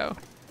 Let's go.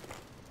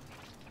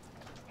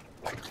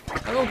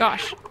 Oh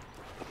gosh.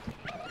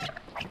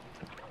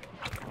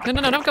 No,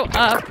 no, no, don't go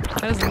up.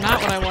 That is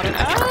not what I wanted.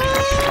 Ah!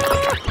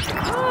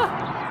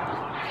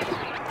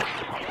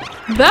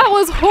 That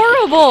was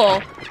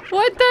horrible!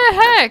 What the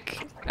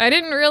heck? I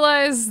didn't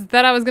realize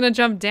that I was gonna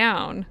jump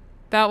down.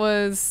 That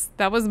was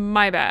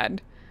my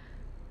bad.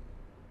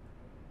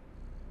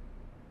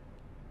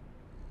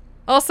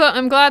 Also,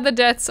 I'm glad the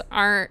deaths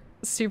aren't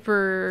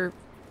super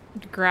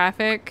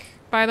graphic,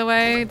 by the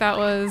way. That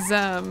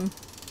wasn't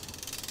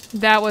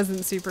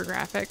super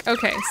graphic.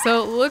 Okay,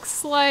 so it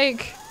looks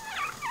like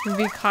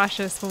be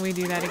cautious when we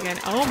do that again.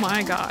 Oh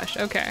my gosh,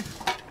 okay.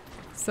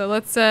 So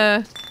let's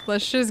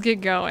just get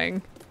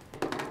going.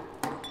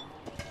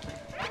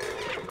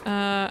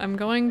 I'm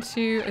going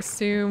to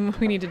assume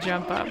we need to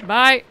jump up.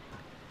 Bye.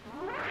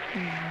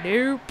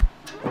 Nope.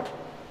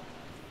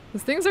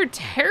 Those things are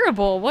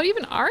terrible. What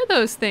even are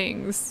those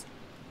things?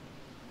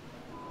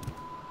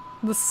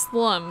 The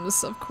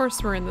slums. Of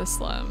course we're in the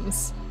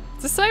slums.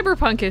 It's a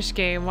cyberpunkish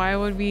game. Why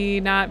would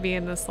we not be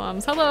in the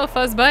slums? Hello,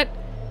 Fuzzbutt.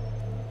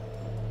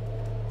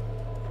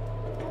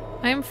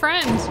 I am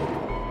friend.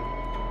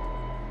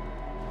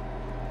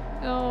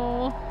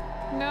 Oh,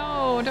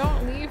 no,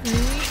 don't leave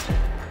me.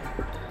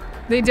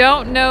 They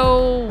don't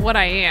know what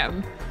I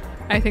am.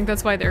 I think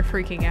that's why they're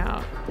freaking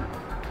out.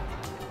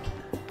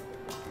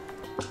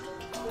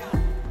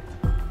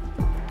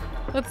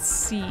 Let's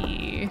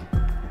see.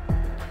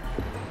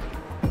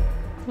 I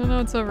don't know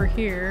what's over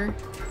here.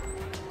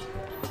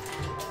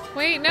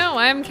 Wait, no,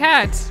 I'm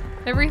Cat.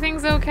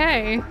 Everything's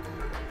okay.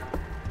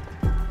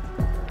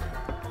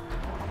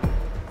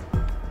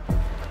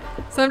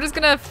 So I'm just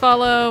gonna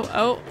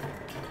follow,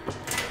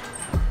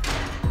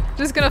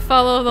 just gonna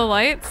follow the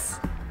lights.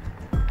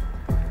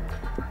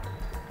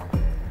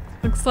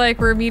 Looks like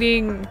we're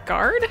meeting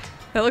guard?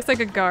 That looks like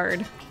a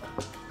guard.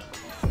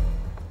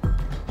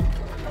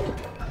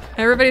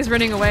 Everybody's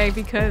running away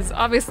because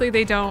obviously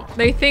they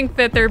think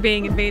that they're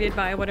being invaded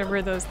by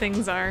whatever those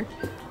things are.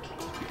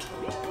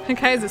 That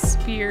guy has a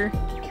spear.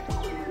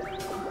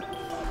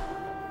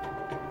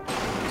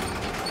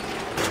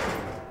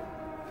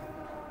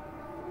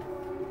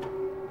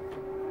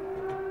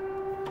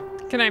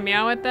 Can I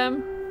meow at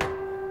them?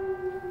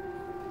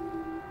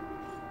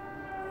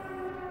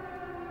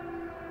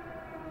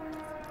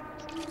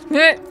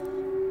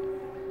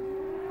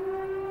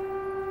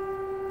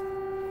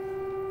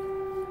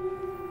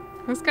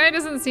 This guy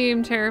doesn't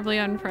seem terribly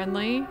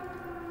unfriendly.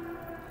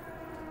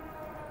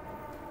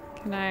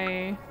 Can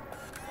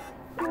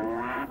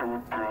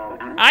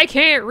I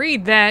can't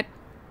read that.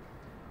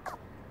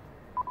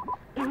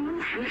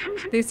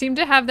 They seem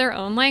to have their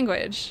own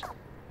language.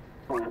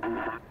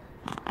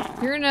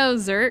 You're no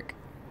Zerk.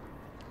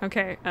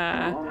 Okay,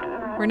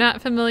 we're We're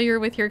not familiar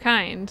with your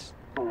kind.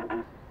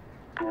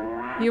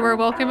 You are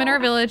welcome in our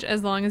village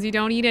as long as you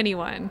don't eat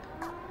anyone.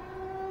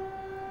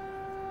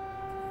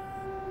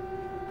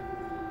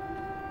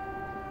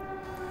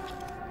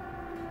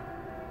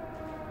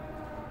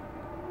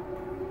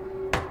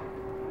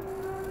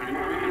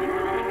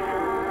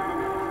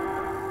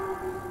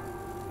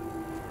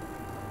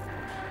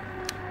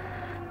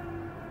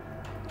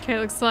 Okay,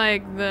 looks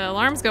like the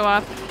alarms go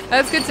off.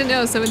 That's good to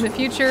know. So in the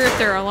future, if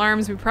there are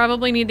alarms, we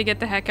probably need to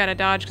get the heck out of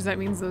Dodge because that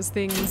means those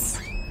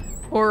things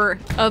or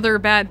other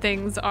bad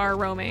things are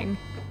roaming.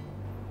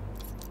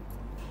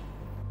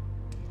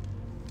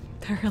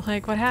 They're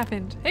like, what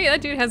happened? Hey,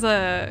 that dude has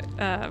a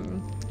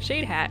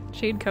shade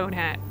cone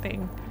hat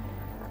thing.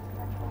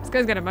 This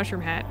guy's got a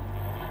mushroom hat.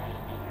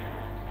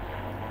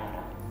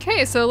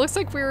 Okay, so it looks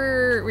like we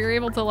were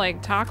able to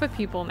like talk with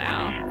people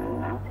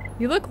now.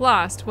 You look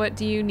lost. What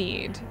do you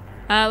need?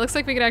 Looks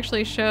like we could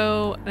actually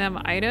show them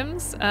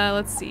items.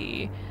 Let's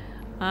see.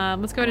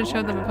 Let's go ahead and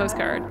show them a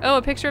postcard. Oh,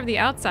 a picture of the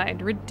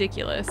outside.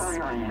 Ridiculous.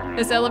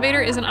 This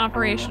elevator isn't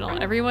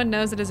operational. Everyone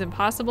knows it is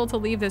impossible to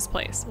leave this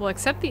place. Well,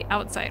 except the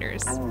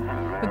outsiders.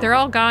 But they're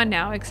all gone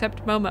now,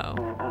 except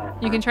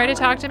Momo. You can try to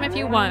talk to him if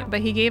you want,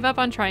 but he gave up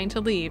on trying to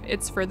leave.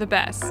 It's for the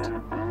best.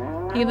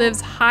 He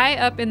lives high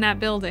up in that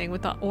building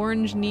with the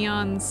orange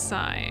neon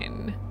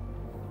sign.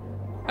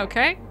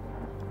 Okay.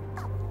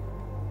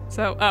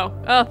 So,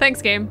 oh,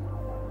 thanks, game.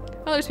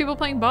 Oh, there's people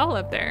playing ball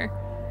up there.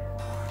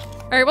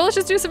 All right, well, let's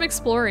just do some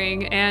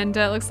exploring, and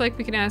looks like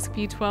we can ask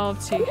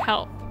B12 to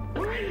help.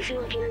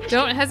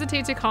 Don't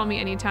hesitate to call me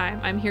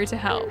anytime. I'm here to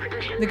help.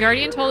 The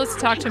Guardian told us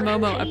to talk to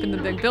Momo up in the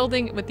big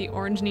building with the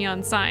orange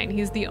neon sign.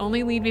 He's the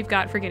only lead we've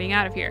got for getting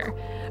out of here.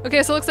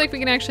 Okay, so it looks like we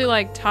can actually,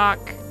 like, talk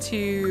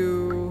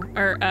to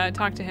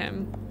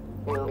him.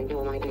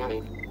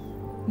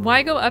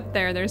 Why go up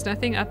there? There's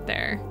nothing up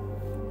there.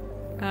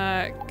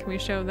 Can we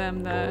show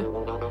them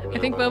I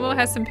think Momo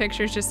has some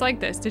pictures just like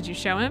this. Did you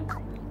show him?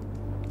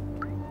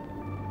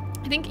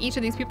 I think each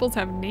of these peoples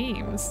have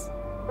names.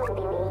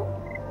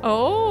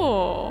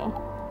 Oh.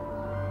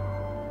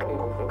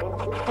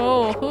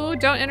 Oh, who?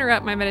 Don't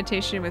interrupt my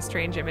meditation with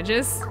strange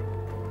images.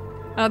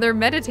 Oh, they're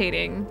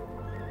meditating.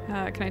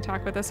 Can I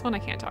talk with this one? I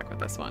can't talk with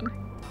this one.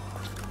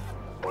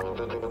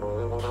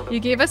 You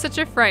gave us such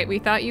a fright. We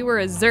thought you were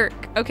a Zerk.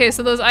 Okay,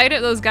 so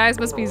those guys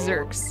must be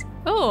Zerks.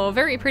 Oh,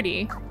 very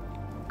pretty.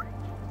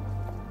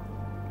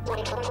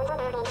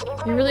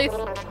 You really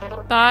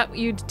thought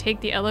you'd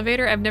take the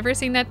elevator? I've never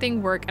seen that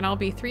thing work, and I'll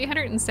be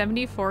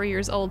 374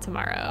 years old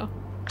tomorrow.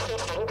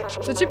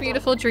 Such a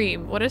beautiful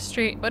dream. What a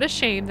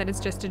shame that it's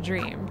just a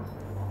dream.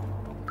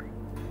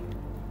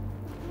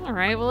 All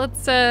right, well,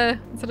 let's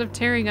instead of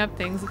tearing up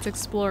things, let's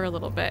explore a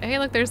little bit. Hey,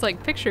 look, there's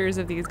like pictures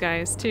of these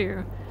guys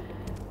too.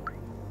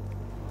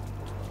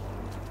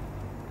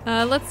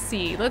 Let's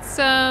see. Let's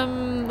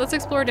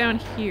explore down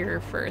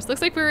here first.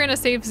 Looks like we were in a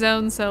safe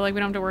zone, so like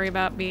we don't have to worry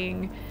about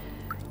being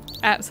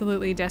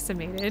absolutely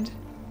decimated.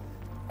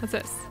 What's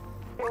this?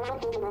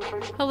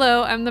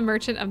 Hello, I'm the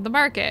merchant of the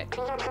market.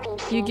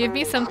 You give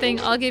me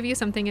something, I'll give you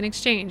something in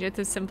exchange. It's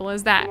as simple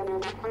as that.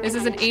 This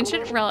is an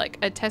ancient relic,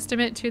 a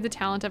testament to the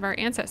talent of our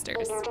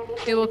ancestors.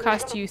 It will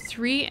cost you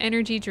 3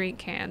 energy drink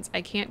cans.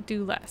 I can't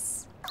do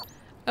less.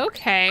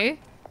 Okay.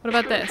 What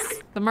about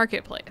this? The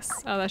marketplace.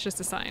 Oh, that's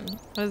just a sign.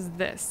 What is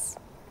this?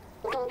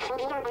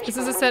 This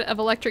is a set of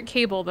electric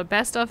cable, the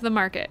best of the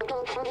market.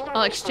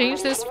 I'll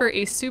exchange this for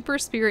a super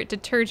spirit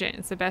detergent.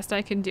 It's the best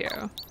I can do.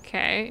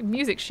 Okay,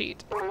 music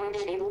sheet.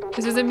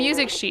 This is a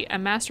music sheet, a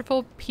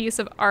masterful piece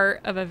of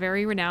art of a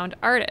very renowned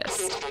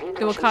artist.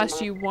 It will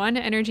cost you 1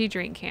 energy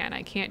drink can.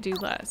 I can't do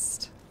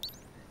less.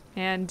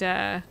 And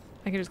I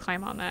can just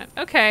climb on that.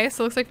 Okay,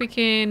 so it looks like we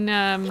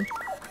can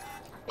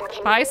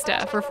buy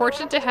stuff. We're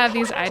fortunate to have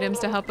these items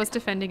to help us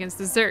defend against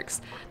the Zerks.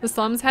 The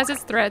slums has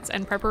its threats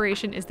and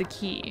preparation is the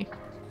key.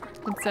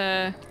 Let's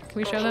can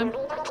we show them?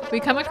 We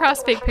come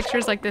across fake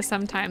pictures like this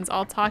sometimes,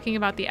 all talking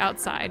about the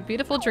outside.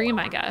 Beautiful dream,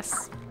 I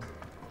guess.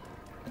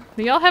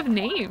 They all have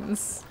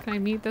names. Can I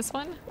meet this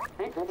one?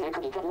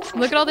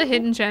 Look at all the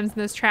hidden gems in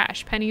this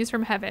trash. Pennies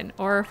from heaven,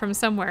 or from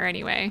somewhere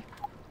anyway.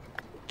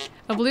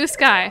 A blue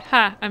sky.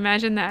 Ha,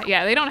 imagine that.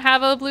 Yeah, they don't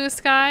have a blue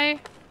sky.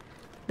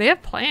 They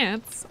have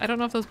plants. I don't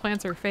know if those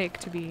plants are fake,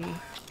 to be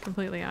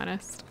completely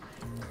honest.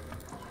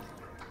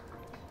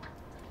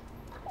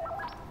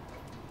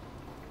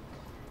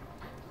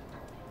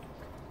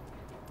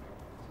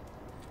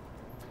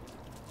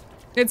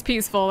 It's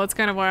peaceful. That's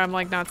kind of why I'm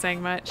like not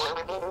saying much.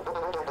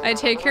 I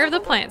take care of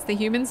the plants. The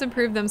humans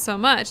improved them so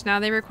much.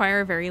 Now they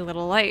require very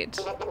little light.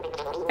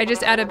 I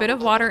just add a bit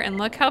of water and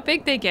look how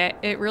big they get.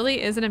 It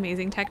really is an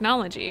amazing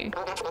technology.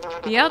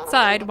 The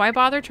outside, why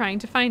bother trying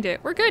to find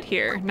it? We're good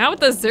here. Not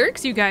with the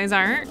Zerks, you guys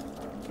aren't.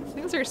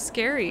 Things are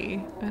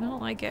scary. I don't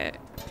like it.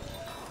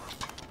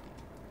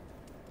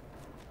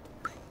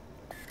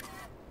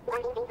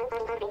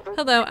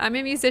 Hello, I'm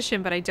a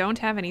musician, but I don't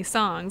have any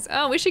songs.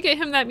 Oh, we should get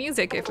him that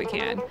music if we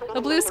can.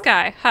 A blue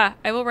sky. Ha,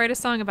 I will write a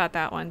song about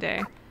that one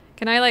day.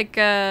 Can I like,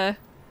 I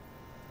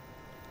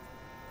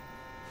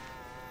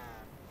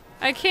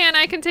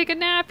can take a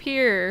nap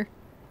here.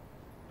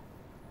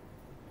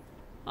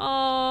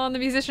 Oh, and the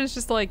musician's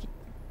just like,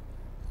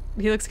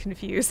 he looks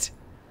confused.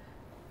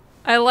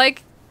 I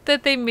like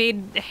that they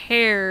made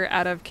hair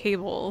out of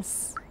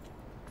cables.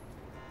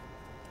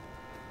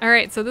 All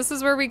right, so this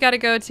is where we gotta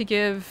go to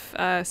give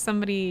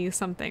somebody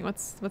something.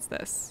 What's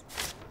this?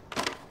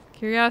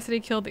 Curiosity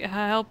killed the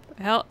help.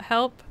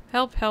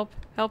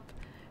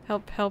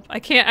 I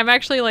can't. I'm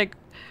actually like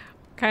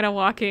kind of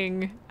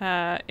walking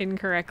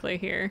incorrectly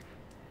here.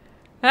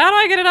 How do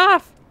I get it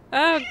off?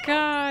 Oh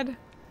God.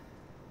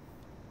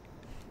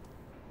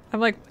 I'm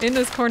like in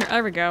this corner.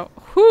 There we go.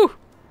 Whew.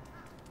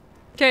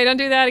 Okay, don't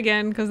do that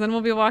again, because then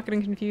we'll be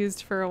walking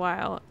confused for a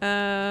while.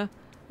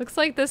 Looks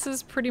like this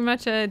is pretty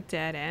much a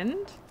dead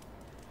end.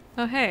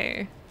 Oh,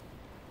 hey.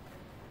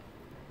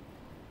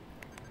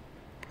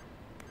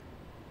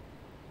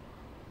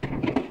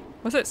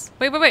 What's this?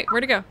 Wait,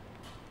 where'd it go?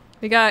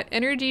 We got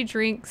energy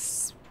drink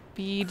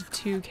speed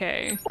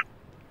 2K.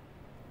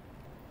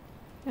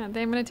 Yeah, I'm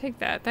gonna take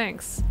that,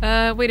 thanks.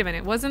 Wait a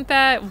minute, wasn't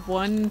that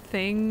one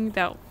thing,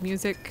 that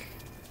music?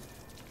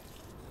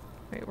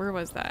 Wait, where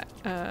was that?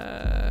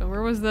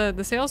 Where was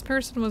the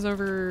salesperson was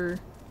over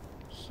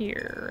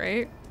here,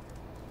 right?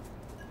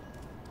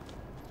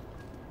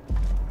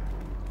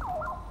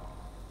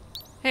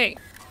 Hey.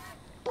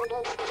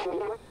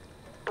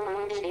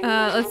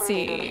 Let's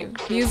see.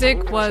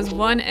 Music was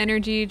 1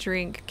 energy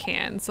drink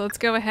can. So let's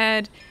go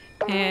ahead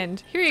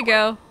and here you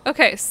go.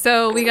 Okay,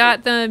 so we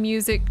got the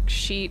music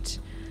sheet.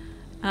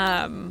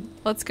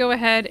 Let's go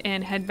ahead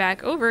and head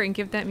back over and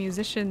give that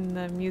musician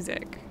the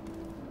music.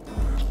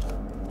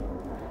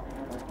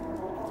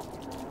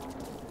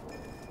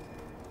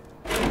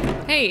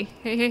 Hey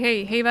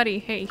buddy,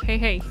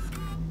 hey.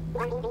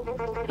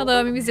 Hello,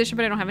 I'm a musician,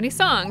 but I don't have any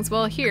songs.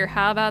 Well, here,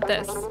 how about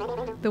this?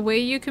 The Way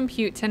You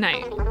Compute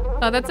Tonight.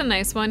 Oh, that's a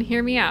nice one.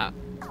 Hear me out.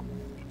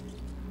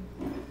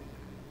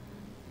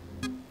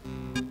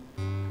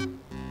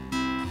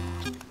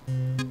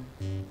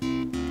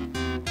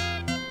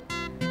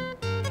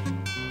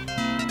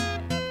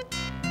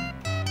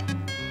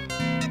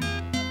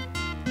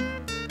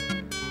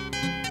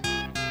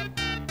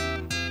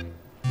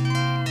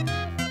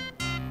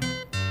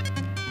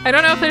 I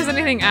don't know if there's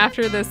anything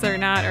after this or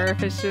not, or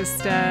if it's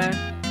just,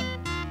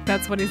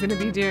 that's what he's gonna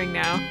be doing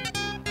now.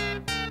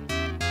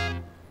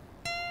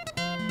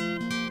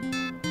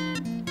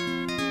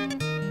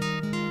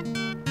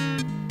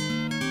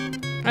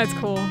 That's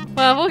cool.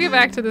 Well, we'll get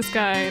back to this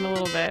guy in a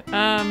little bit.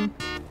 I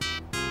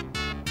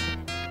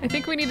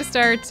think we need to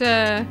start,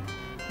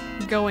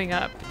 going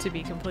up, to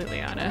be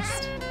completely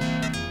honest.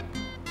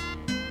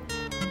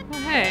 Oh,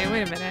 hey,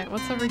 wait a minute.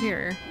 What's over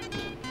here?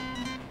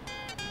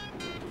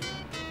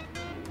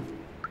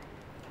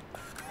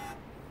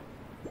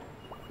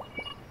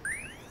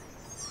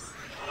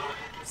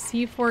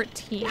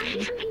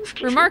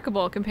 C14.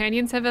 Remarkable,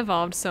 companions have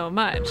evolved so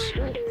much.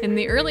 In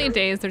the early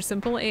days, their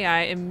simple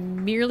AI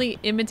merely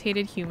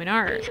imitated human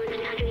art.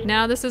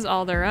 Now this is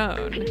all their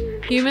own.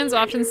 Humans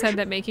often said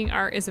that making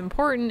art is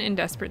important in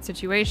desperate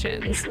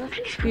situations.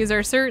 These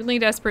are certainly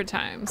desperate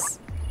times.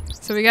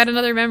 So we got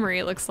another memory,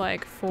 it looks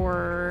like,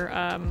 for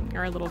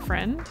our little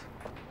friend.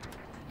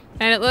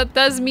 And it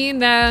does mean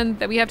then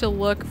that we have to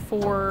look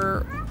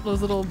for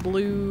those little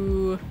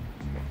blue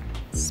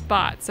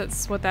spots.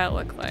 That's what that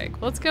looked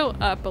like. Let's go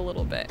up a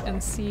little bit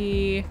and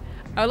see.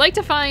 I would like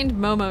to find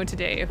Momo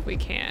today if we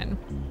can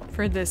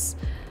for this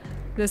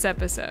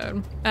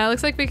episode.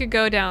 Looks like we could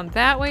go down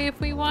that way if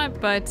we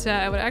want, but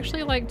I would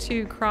actually like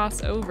to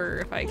cross over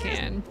if I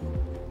can.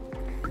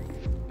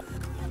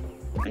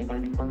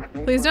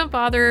 Please don't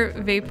bother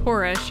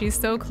Vapora, she's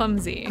so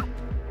clumsy.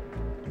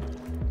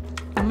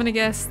 I'm gonna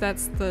guess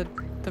that's the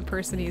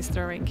person he's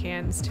throwing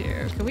cans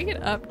to. Can we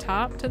get up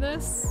top to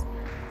this?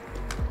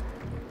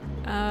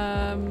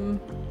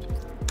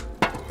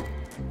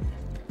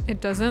 It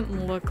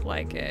doesn't look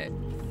like it.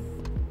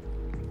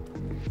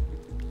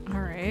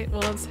 Alright,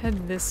 well let's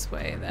head this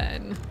way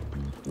then.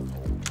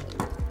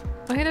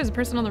 Oh hey, there's a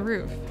person on the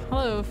roof.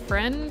 Hello,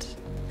 friend.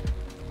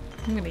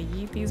 I'm gonna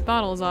yeet these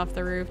bottles off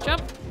the roof.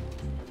 Jump!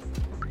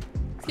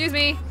 Excuse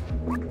me!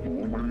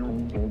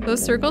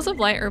 Those circles of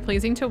light are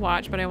pleasing to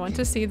watch, but I want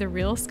to see the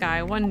real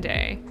sky one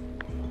day.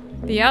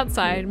 The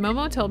outside,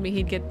 Momo told me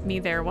he'd get me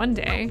there one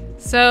day.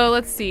 So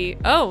let's see.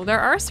 Oh, there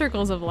are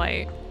circles of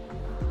light.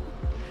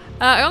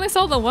 I only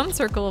saw the one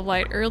circle of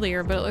light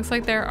earlier, but it looks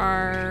like there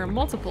are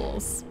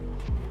multiples.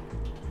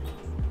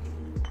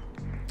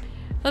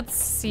 Let's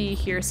see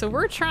here. So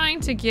we're trying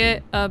to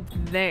get up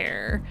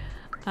there.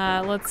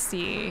 Let's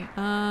see.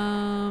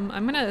 I'm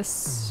gonna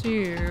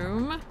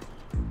assume.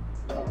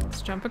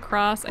 Let's jump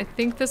across. I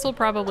think this will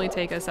probably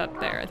take us up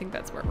there. I think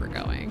that's where we're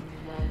going.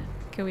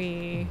 Can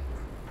we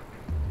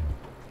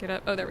get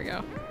up? Oh, there we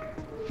go.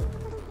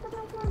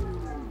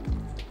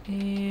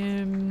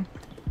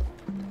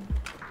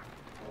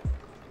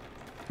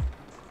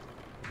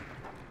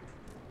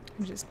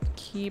 Just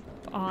keep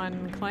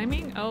on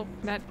climbing. Oh,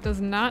 that does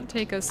not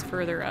take us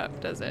further up,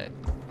 does it?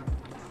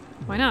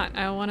 Why not?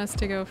 I want us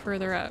to go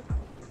further up.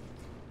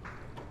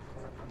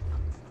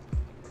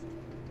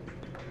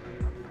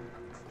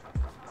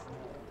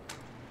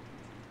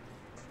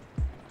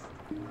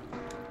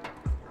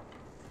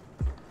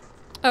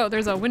 Oh,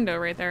 there's a window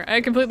right there. I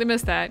completely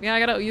missed that. Yeah, I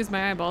gotta use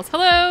my eyeballs.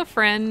 Hello,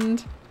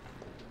 friend.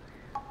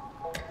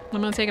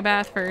 I'm gonna take a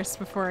bath first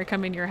before I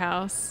come in your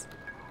house.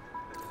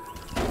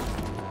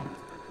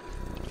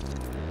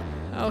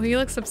 Oh, he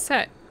looks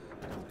upset.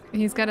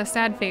 He's got a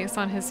sad face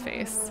on his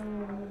face.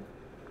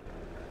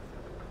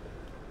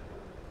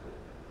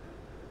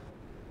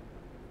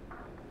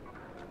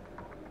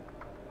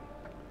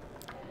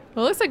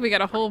 Well, it looks like we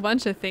got a whole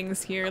bunch of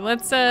things here.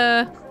 Let's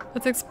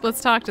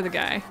talk to the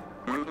guy.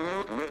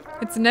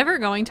 It's never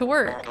going to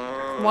work.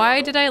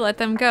 Why did I let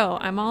them go?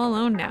 I'm all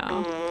alone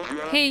now.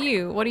 Hey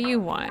you, what do you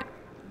want?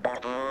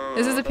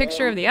 This is a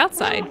picture of the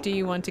outside. Do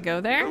you want to go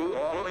there?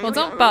 Well,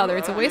 don't bother.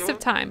 It's a waste of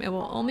time. It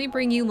will only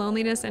bring you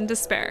loneliness and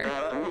despair.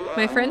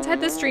 My friends had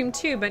this dream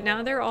too, but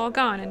now they're all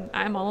gone and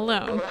I'm all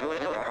alone.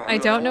 I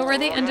don't know where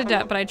they ended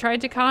up, but I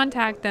tried to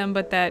contact them,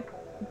 but that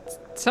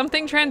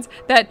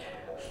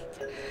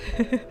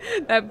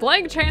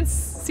blank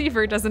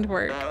transceiver doesn't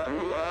work.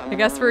 I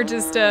guess we're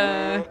just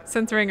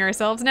censoring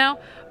ourselves now.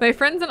 My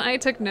friends and I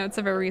took notes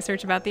of our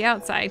research about the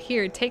outside.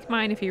 Here, take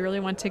mine if you really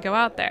want to go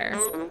out there.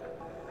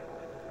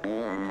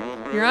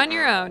 You're on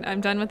your own. I'm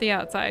done with the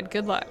outside.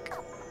 Good luck.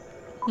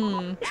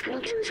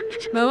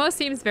 Momo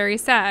seems very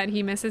sad.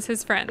 He misses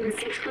his friends.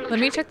 Let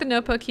me check the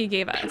notebook he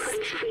gave us.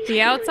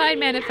 The outside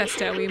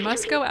manifesto. We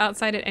must go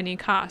outside at any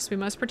cost. We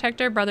must protect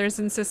our brothers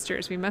and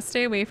sisters. We must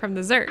stay away from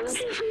the Zerks.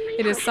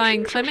 It is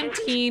signed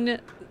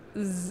Clementine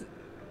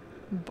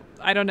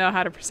I don't know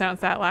how to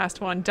pronounce that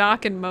last one.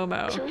 Doc and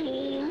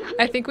Momo.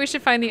 I think we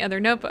should find the other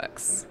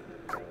notebooks.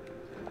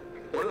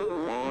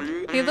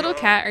 Hey little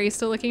cat, are you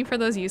still looking for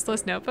those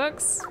useless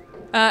notebooks?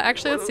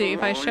 Actually, let's see.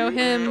 If I show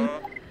him...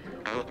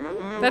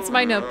 That's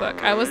my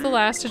notebook. I was the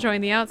last to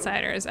join the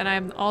Outsiders, and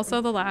I'm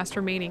also the last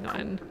remaining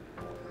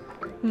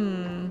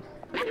one.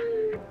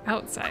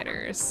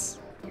 Outsiders.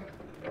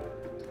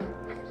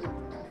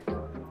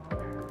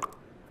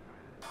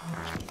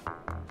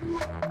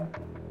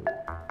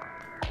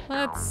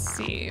 Let's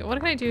see. What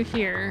can I do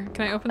here?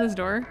 Can I open this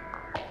door?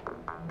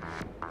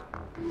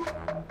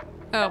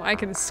 Oh, I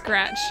can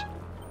scratch.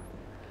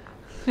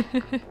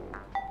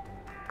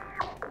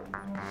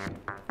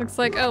 Looks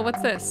like, oh,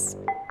 what's this?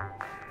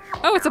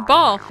 Oh, it's a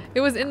ball.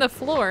 It was in the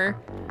floor.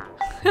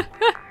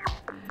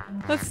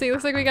 Let's see.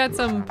 Looks like we got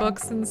some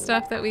books and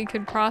stuff that we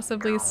could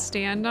possibly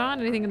stand on.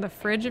 Anything in the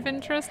fridge of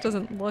interest?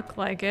 Doesn't look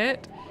like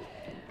it.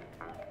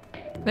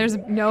 There's,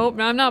 nope,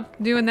 I'm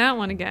not doing that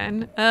one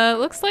again.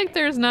 Looks like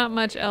there's not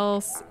much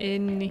else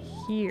in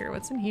here.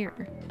 What's in here?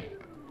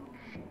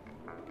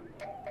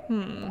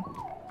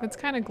 It's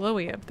kind of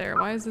glowy up there.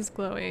 Why is this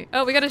glowy?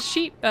 Oh, we got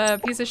a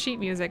piece of sheet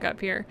music up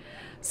here.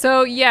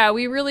 So yeah,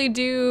 we really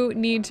do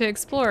need to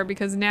explore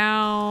because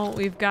now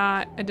we've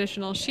got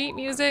additional sheet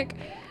music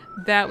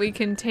that we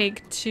can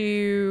take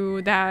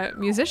to that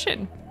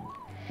musician.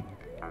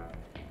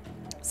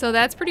 So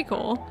that's pretty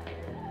cool.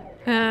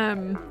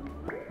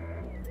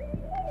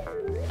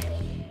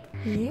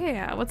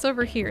 Yeah, what's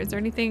over here? Is there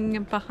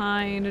anything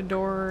behind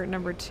door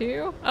number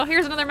 2? Oh,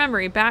 here's another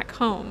memory. Back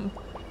home.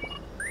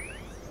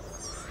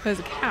 There's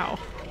a cow.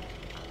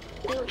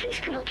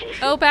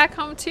 Oh, Back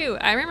Home 2.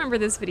 I remember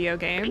this video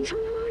game.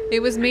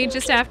 It was made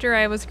just after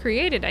I was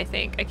created, I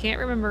think. I can't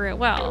remember it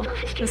well.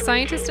 The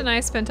scientist and I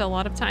spent a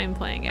lot of time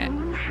playing it.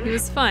 He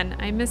was fun.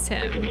 I miss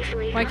him.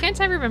 Why can't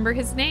I remember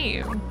his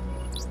name?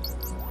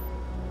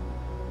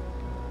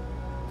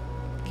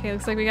 Okay,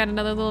 looks like we got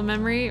another little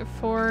memory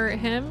for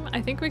him.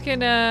 I think we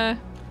can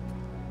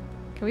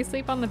we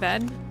sleep on the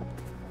bed?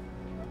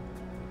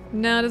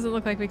 No, it doesn't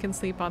look like we can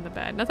sleep on the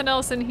bed. Nothing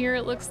else in here,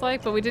 it looks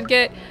like, but we did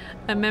get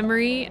a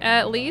memory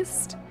at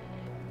least.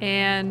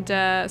 And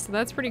so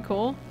that's pretty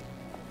cool.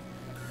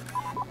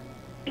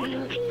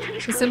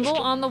 The symbol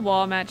on the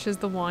wall matches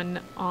the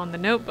one on the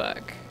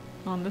notebook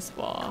on this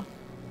wall.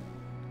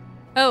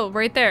 Oh,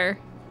 right there.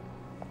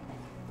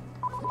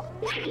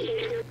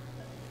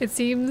 It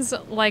seems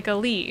like a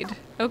lead.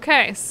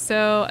 Okay,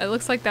 so it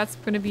looks like that's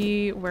gonna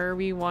be where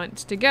we want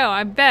to go.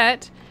 I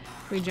bet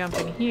we jump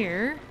in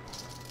here.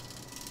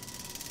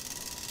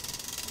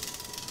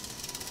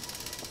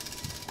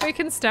 We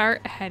can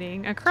start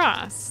heading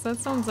across. That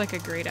sounds like a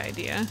great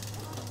idea.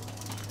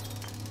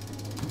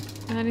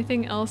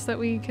 Anything else that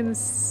we can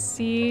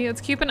see?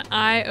 Let's keep an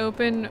eye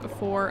open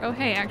for, oh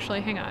hey,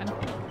 actually, hang on.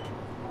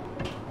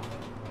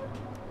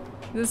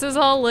 This is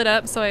all lit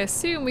up, so I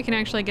assume we can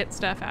actually get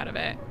stuff out of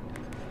it.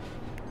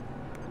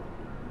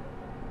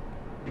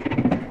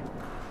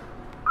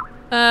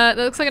 That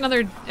looks like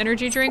another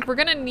energy drink. We're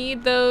gonna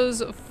need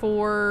those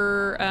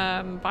for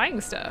buying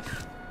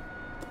stuff.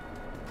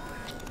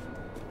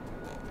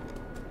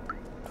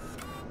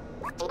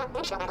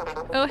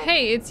 Oh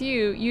hey, it's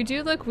you. You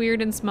do look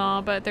weird and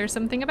small, but there's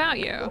something about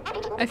you.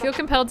 I feel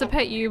compelled to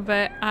pet you,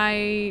 but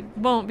I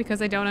won't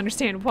because I don't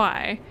understand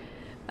why.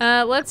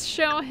 Let's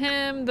show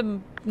him the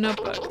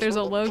notebook. There's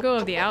a logo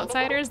of the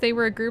Outsiders. They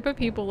were a group of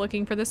people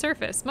looking for the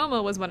surface.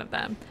 Momo was one of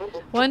them.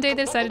 One day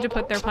they decided to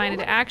put their plan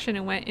into action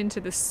and went into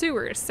the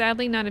sewers.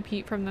 Sadly, not a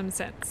peep from them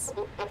since.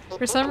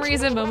 For some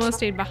reason, Momo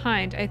stayed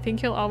behind. I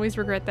think he'll always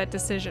regret that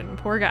decision.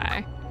 Poor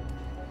guy.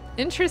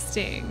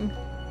 Interesting.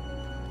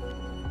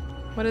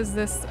 What is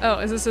this? Oh,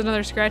 is this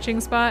another scratching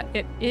spot?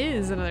 It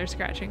is another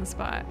scratching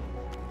spot.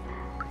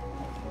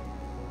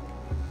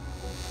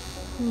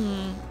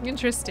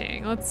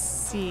 Interesting. Let's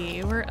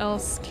see. Where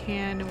else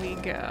can we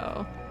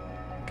go?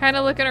 Kind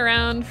of looking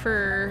around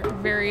for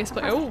various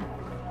oh,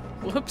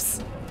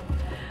 whoops.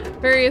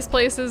 Various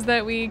places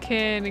that we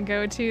can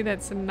go to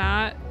that's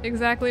not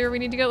exactly where we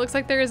need to go. It looks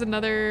like there is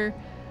another,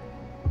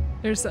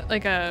 there's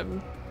like a,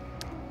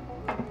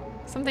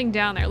 something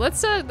down there.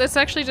 Let's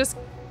actually just,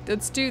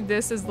 let's do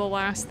this as the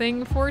last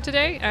thing for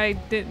today. I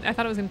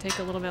thought it was gonna take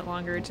a little bit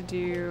longer to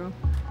do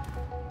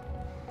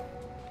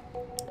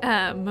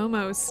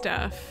Momo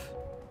stuff.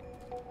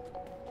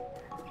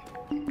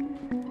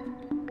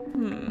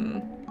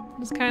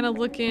 Just kind of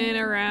looking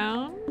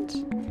around.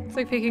 Looks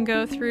like we can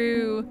go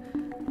through.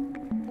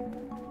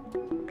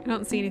 I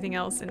don't see anything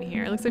else in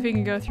here. Looks like we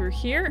can go through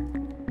here.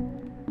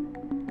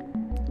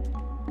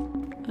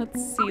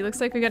 Let's see.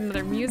 Looks like we got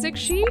another music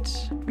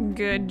sheet.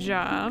 Good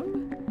job.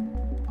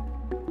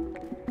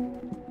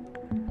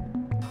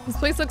 This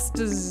place looks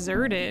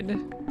deserted.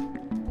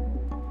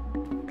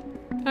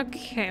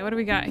 Okay, what do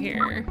we got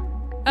here?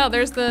 Oh,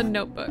 there's the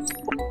notebook.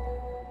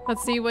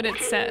 Let's see what it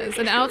says.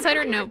 An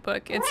outsider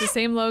notebook. It's the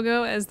same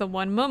logo as the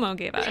one Momo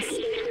gave us.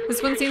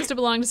 This one seems to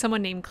belong to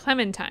someone named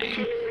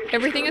Clementine.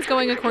 Everything is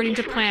going according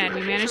to plan.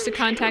 We managed to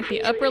contact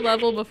the upper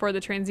level before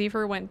the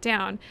transceiver went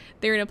down.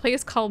 They're in a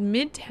place called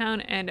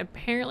Midtown, and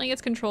apparently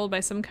it's controlled by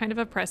some kind of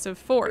oppressive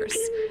force.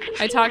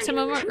 I talked to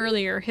Momo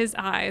earlier. His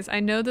eyes. I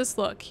know this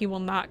look. He will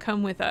not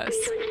come with us.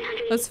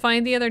 Let's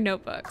find the other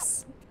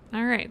notebooks.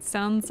 All right,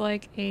 sounds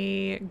like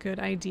a good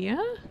idea.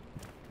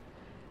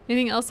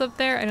 Anything else up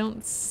there? I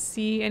don't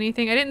see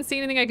anything. I didn't see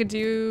anything I could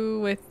do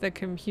with the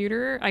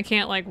computer. I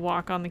can't like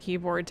walk on the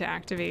keyboard to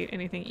activate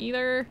anything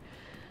either.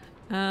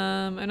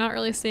 I'm not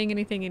really seeing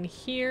anything in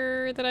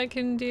here that I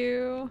can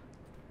do.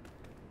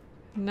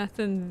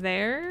 Nothing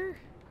there.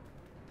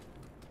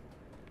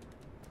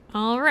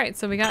 All right,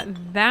 so we got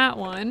that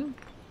one.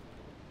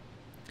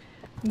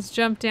 Let's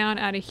jump down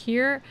out of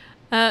here.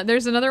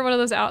 There's another one of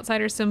those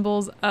outsider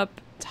symbols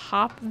up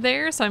top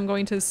there, so I'm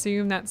going to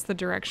assume that's the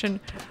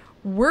direction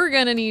we're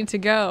gonna need to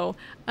go.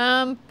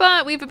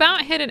 But we've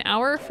about hit an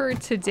hour for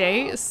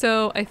today,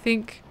 so I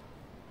think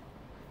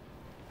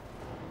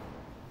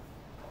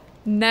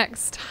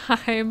next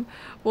time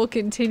we'll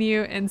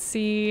continue and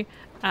see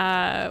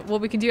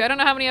what we can do. I don't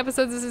know how many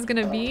episodes this is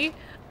gonna be.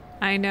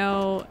 I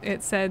know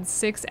it said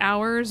 6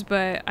 hours,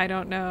 but I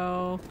don't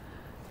know.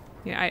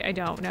 Yeah, I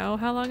don't know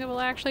how long it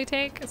will actually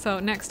take. So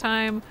next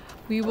time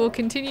we will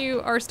continue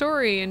our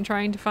story and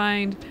trying to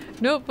find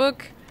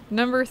notebook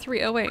number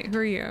 3. Oh wait, who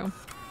are you?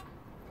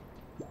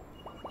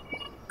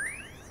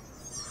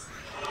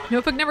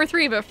 Notebook number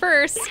 3, but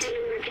first,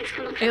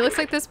 it looks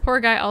like this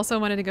poor guy also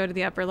wanted to go to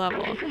the upper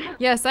level.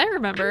 Yes, I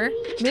remember.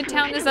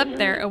 Midtown is up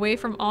there, away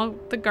from all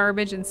the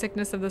garbage and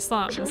sickness of the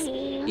slums.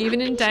 Even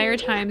in dire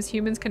times,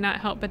 humans could not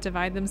help but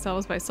divide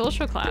themselves by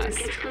social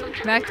class.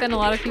 Back then, a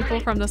lot of people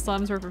from the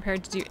slums were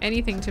prepared to do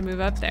anything to move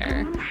up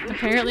there.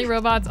 Apparently,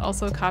 robots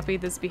also copied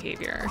this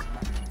behavior.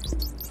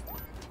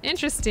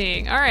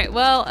 Interesting. All right,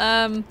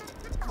 well,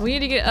 we need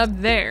to get up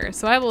there.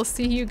 So I will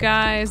see you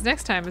guys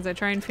next time as I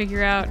try and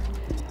figure out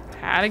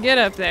how to get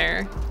up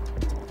there.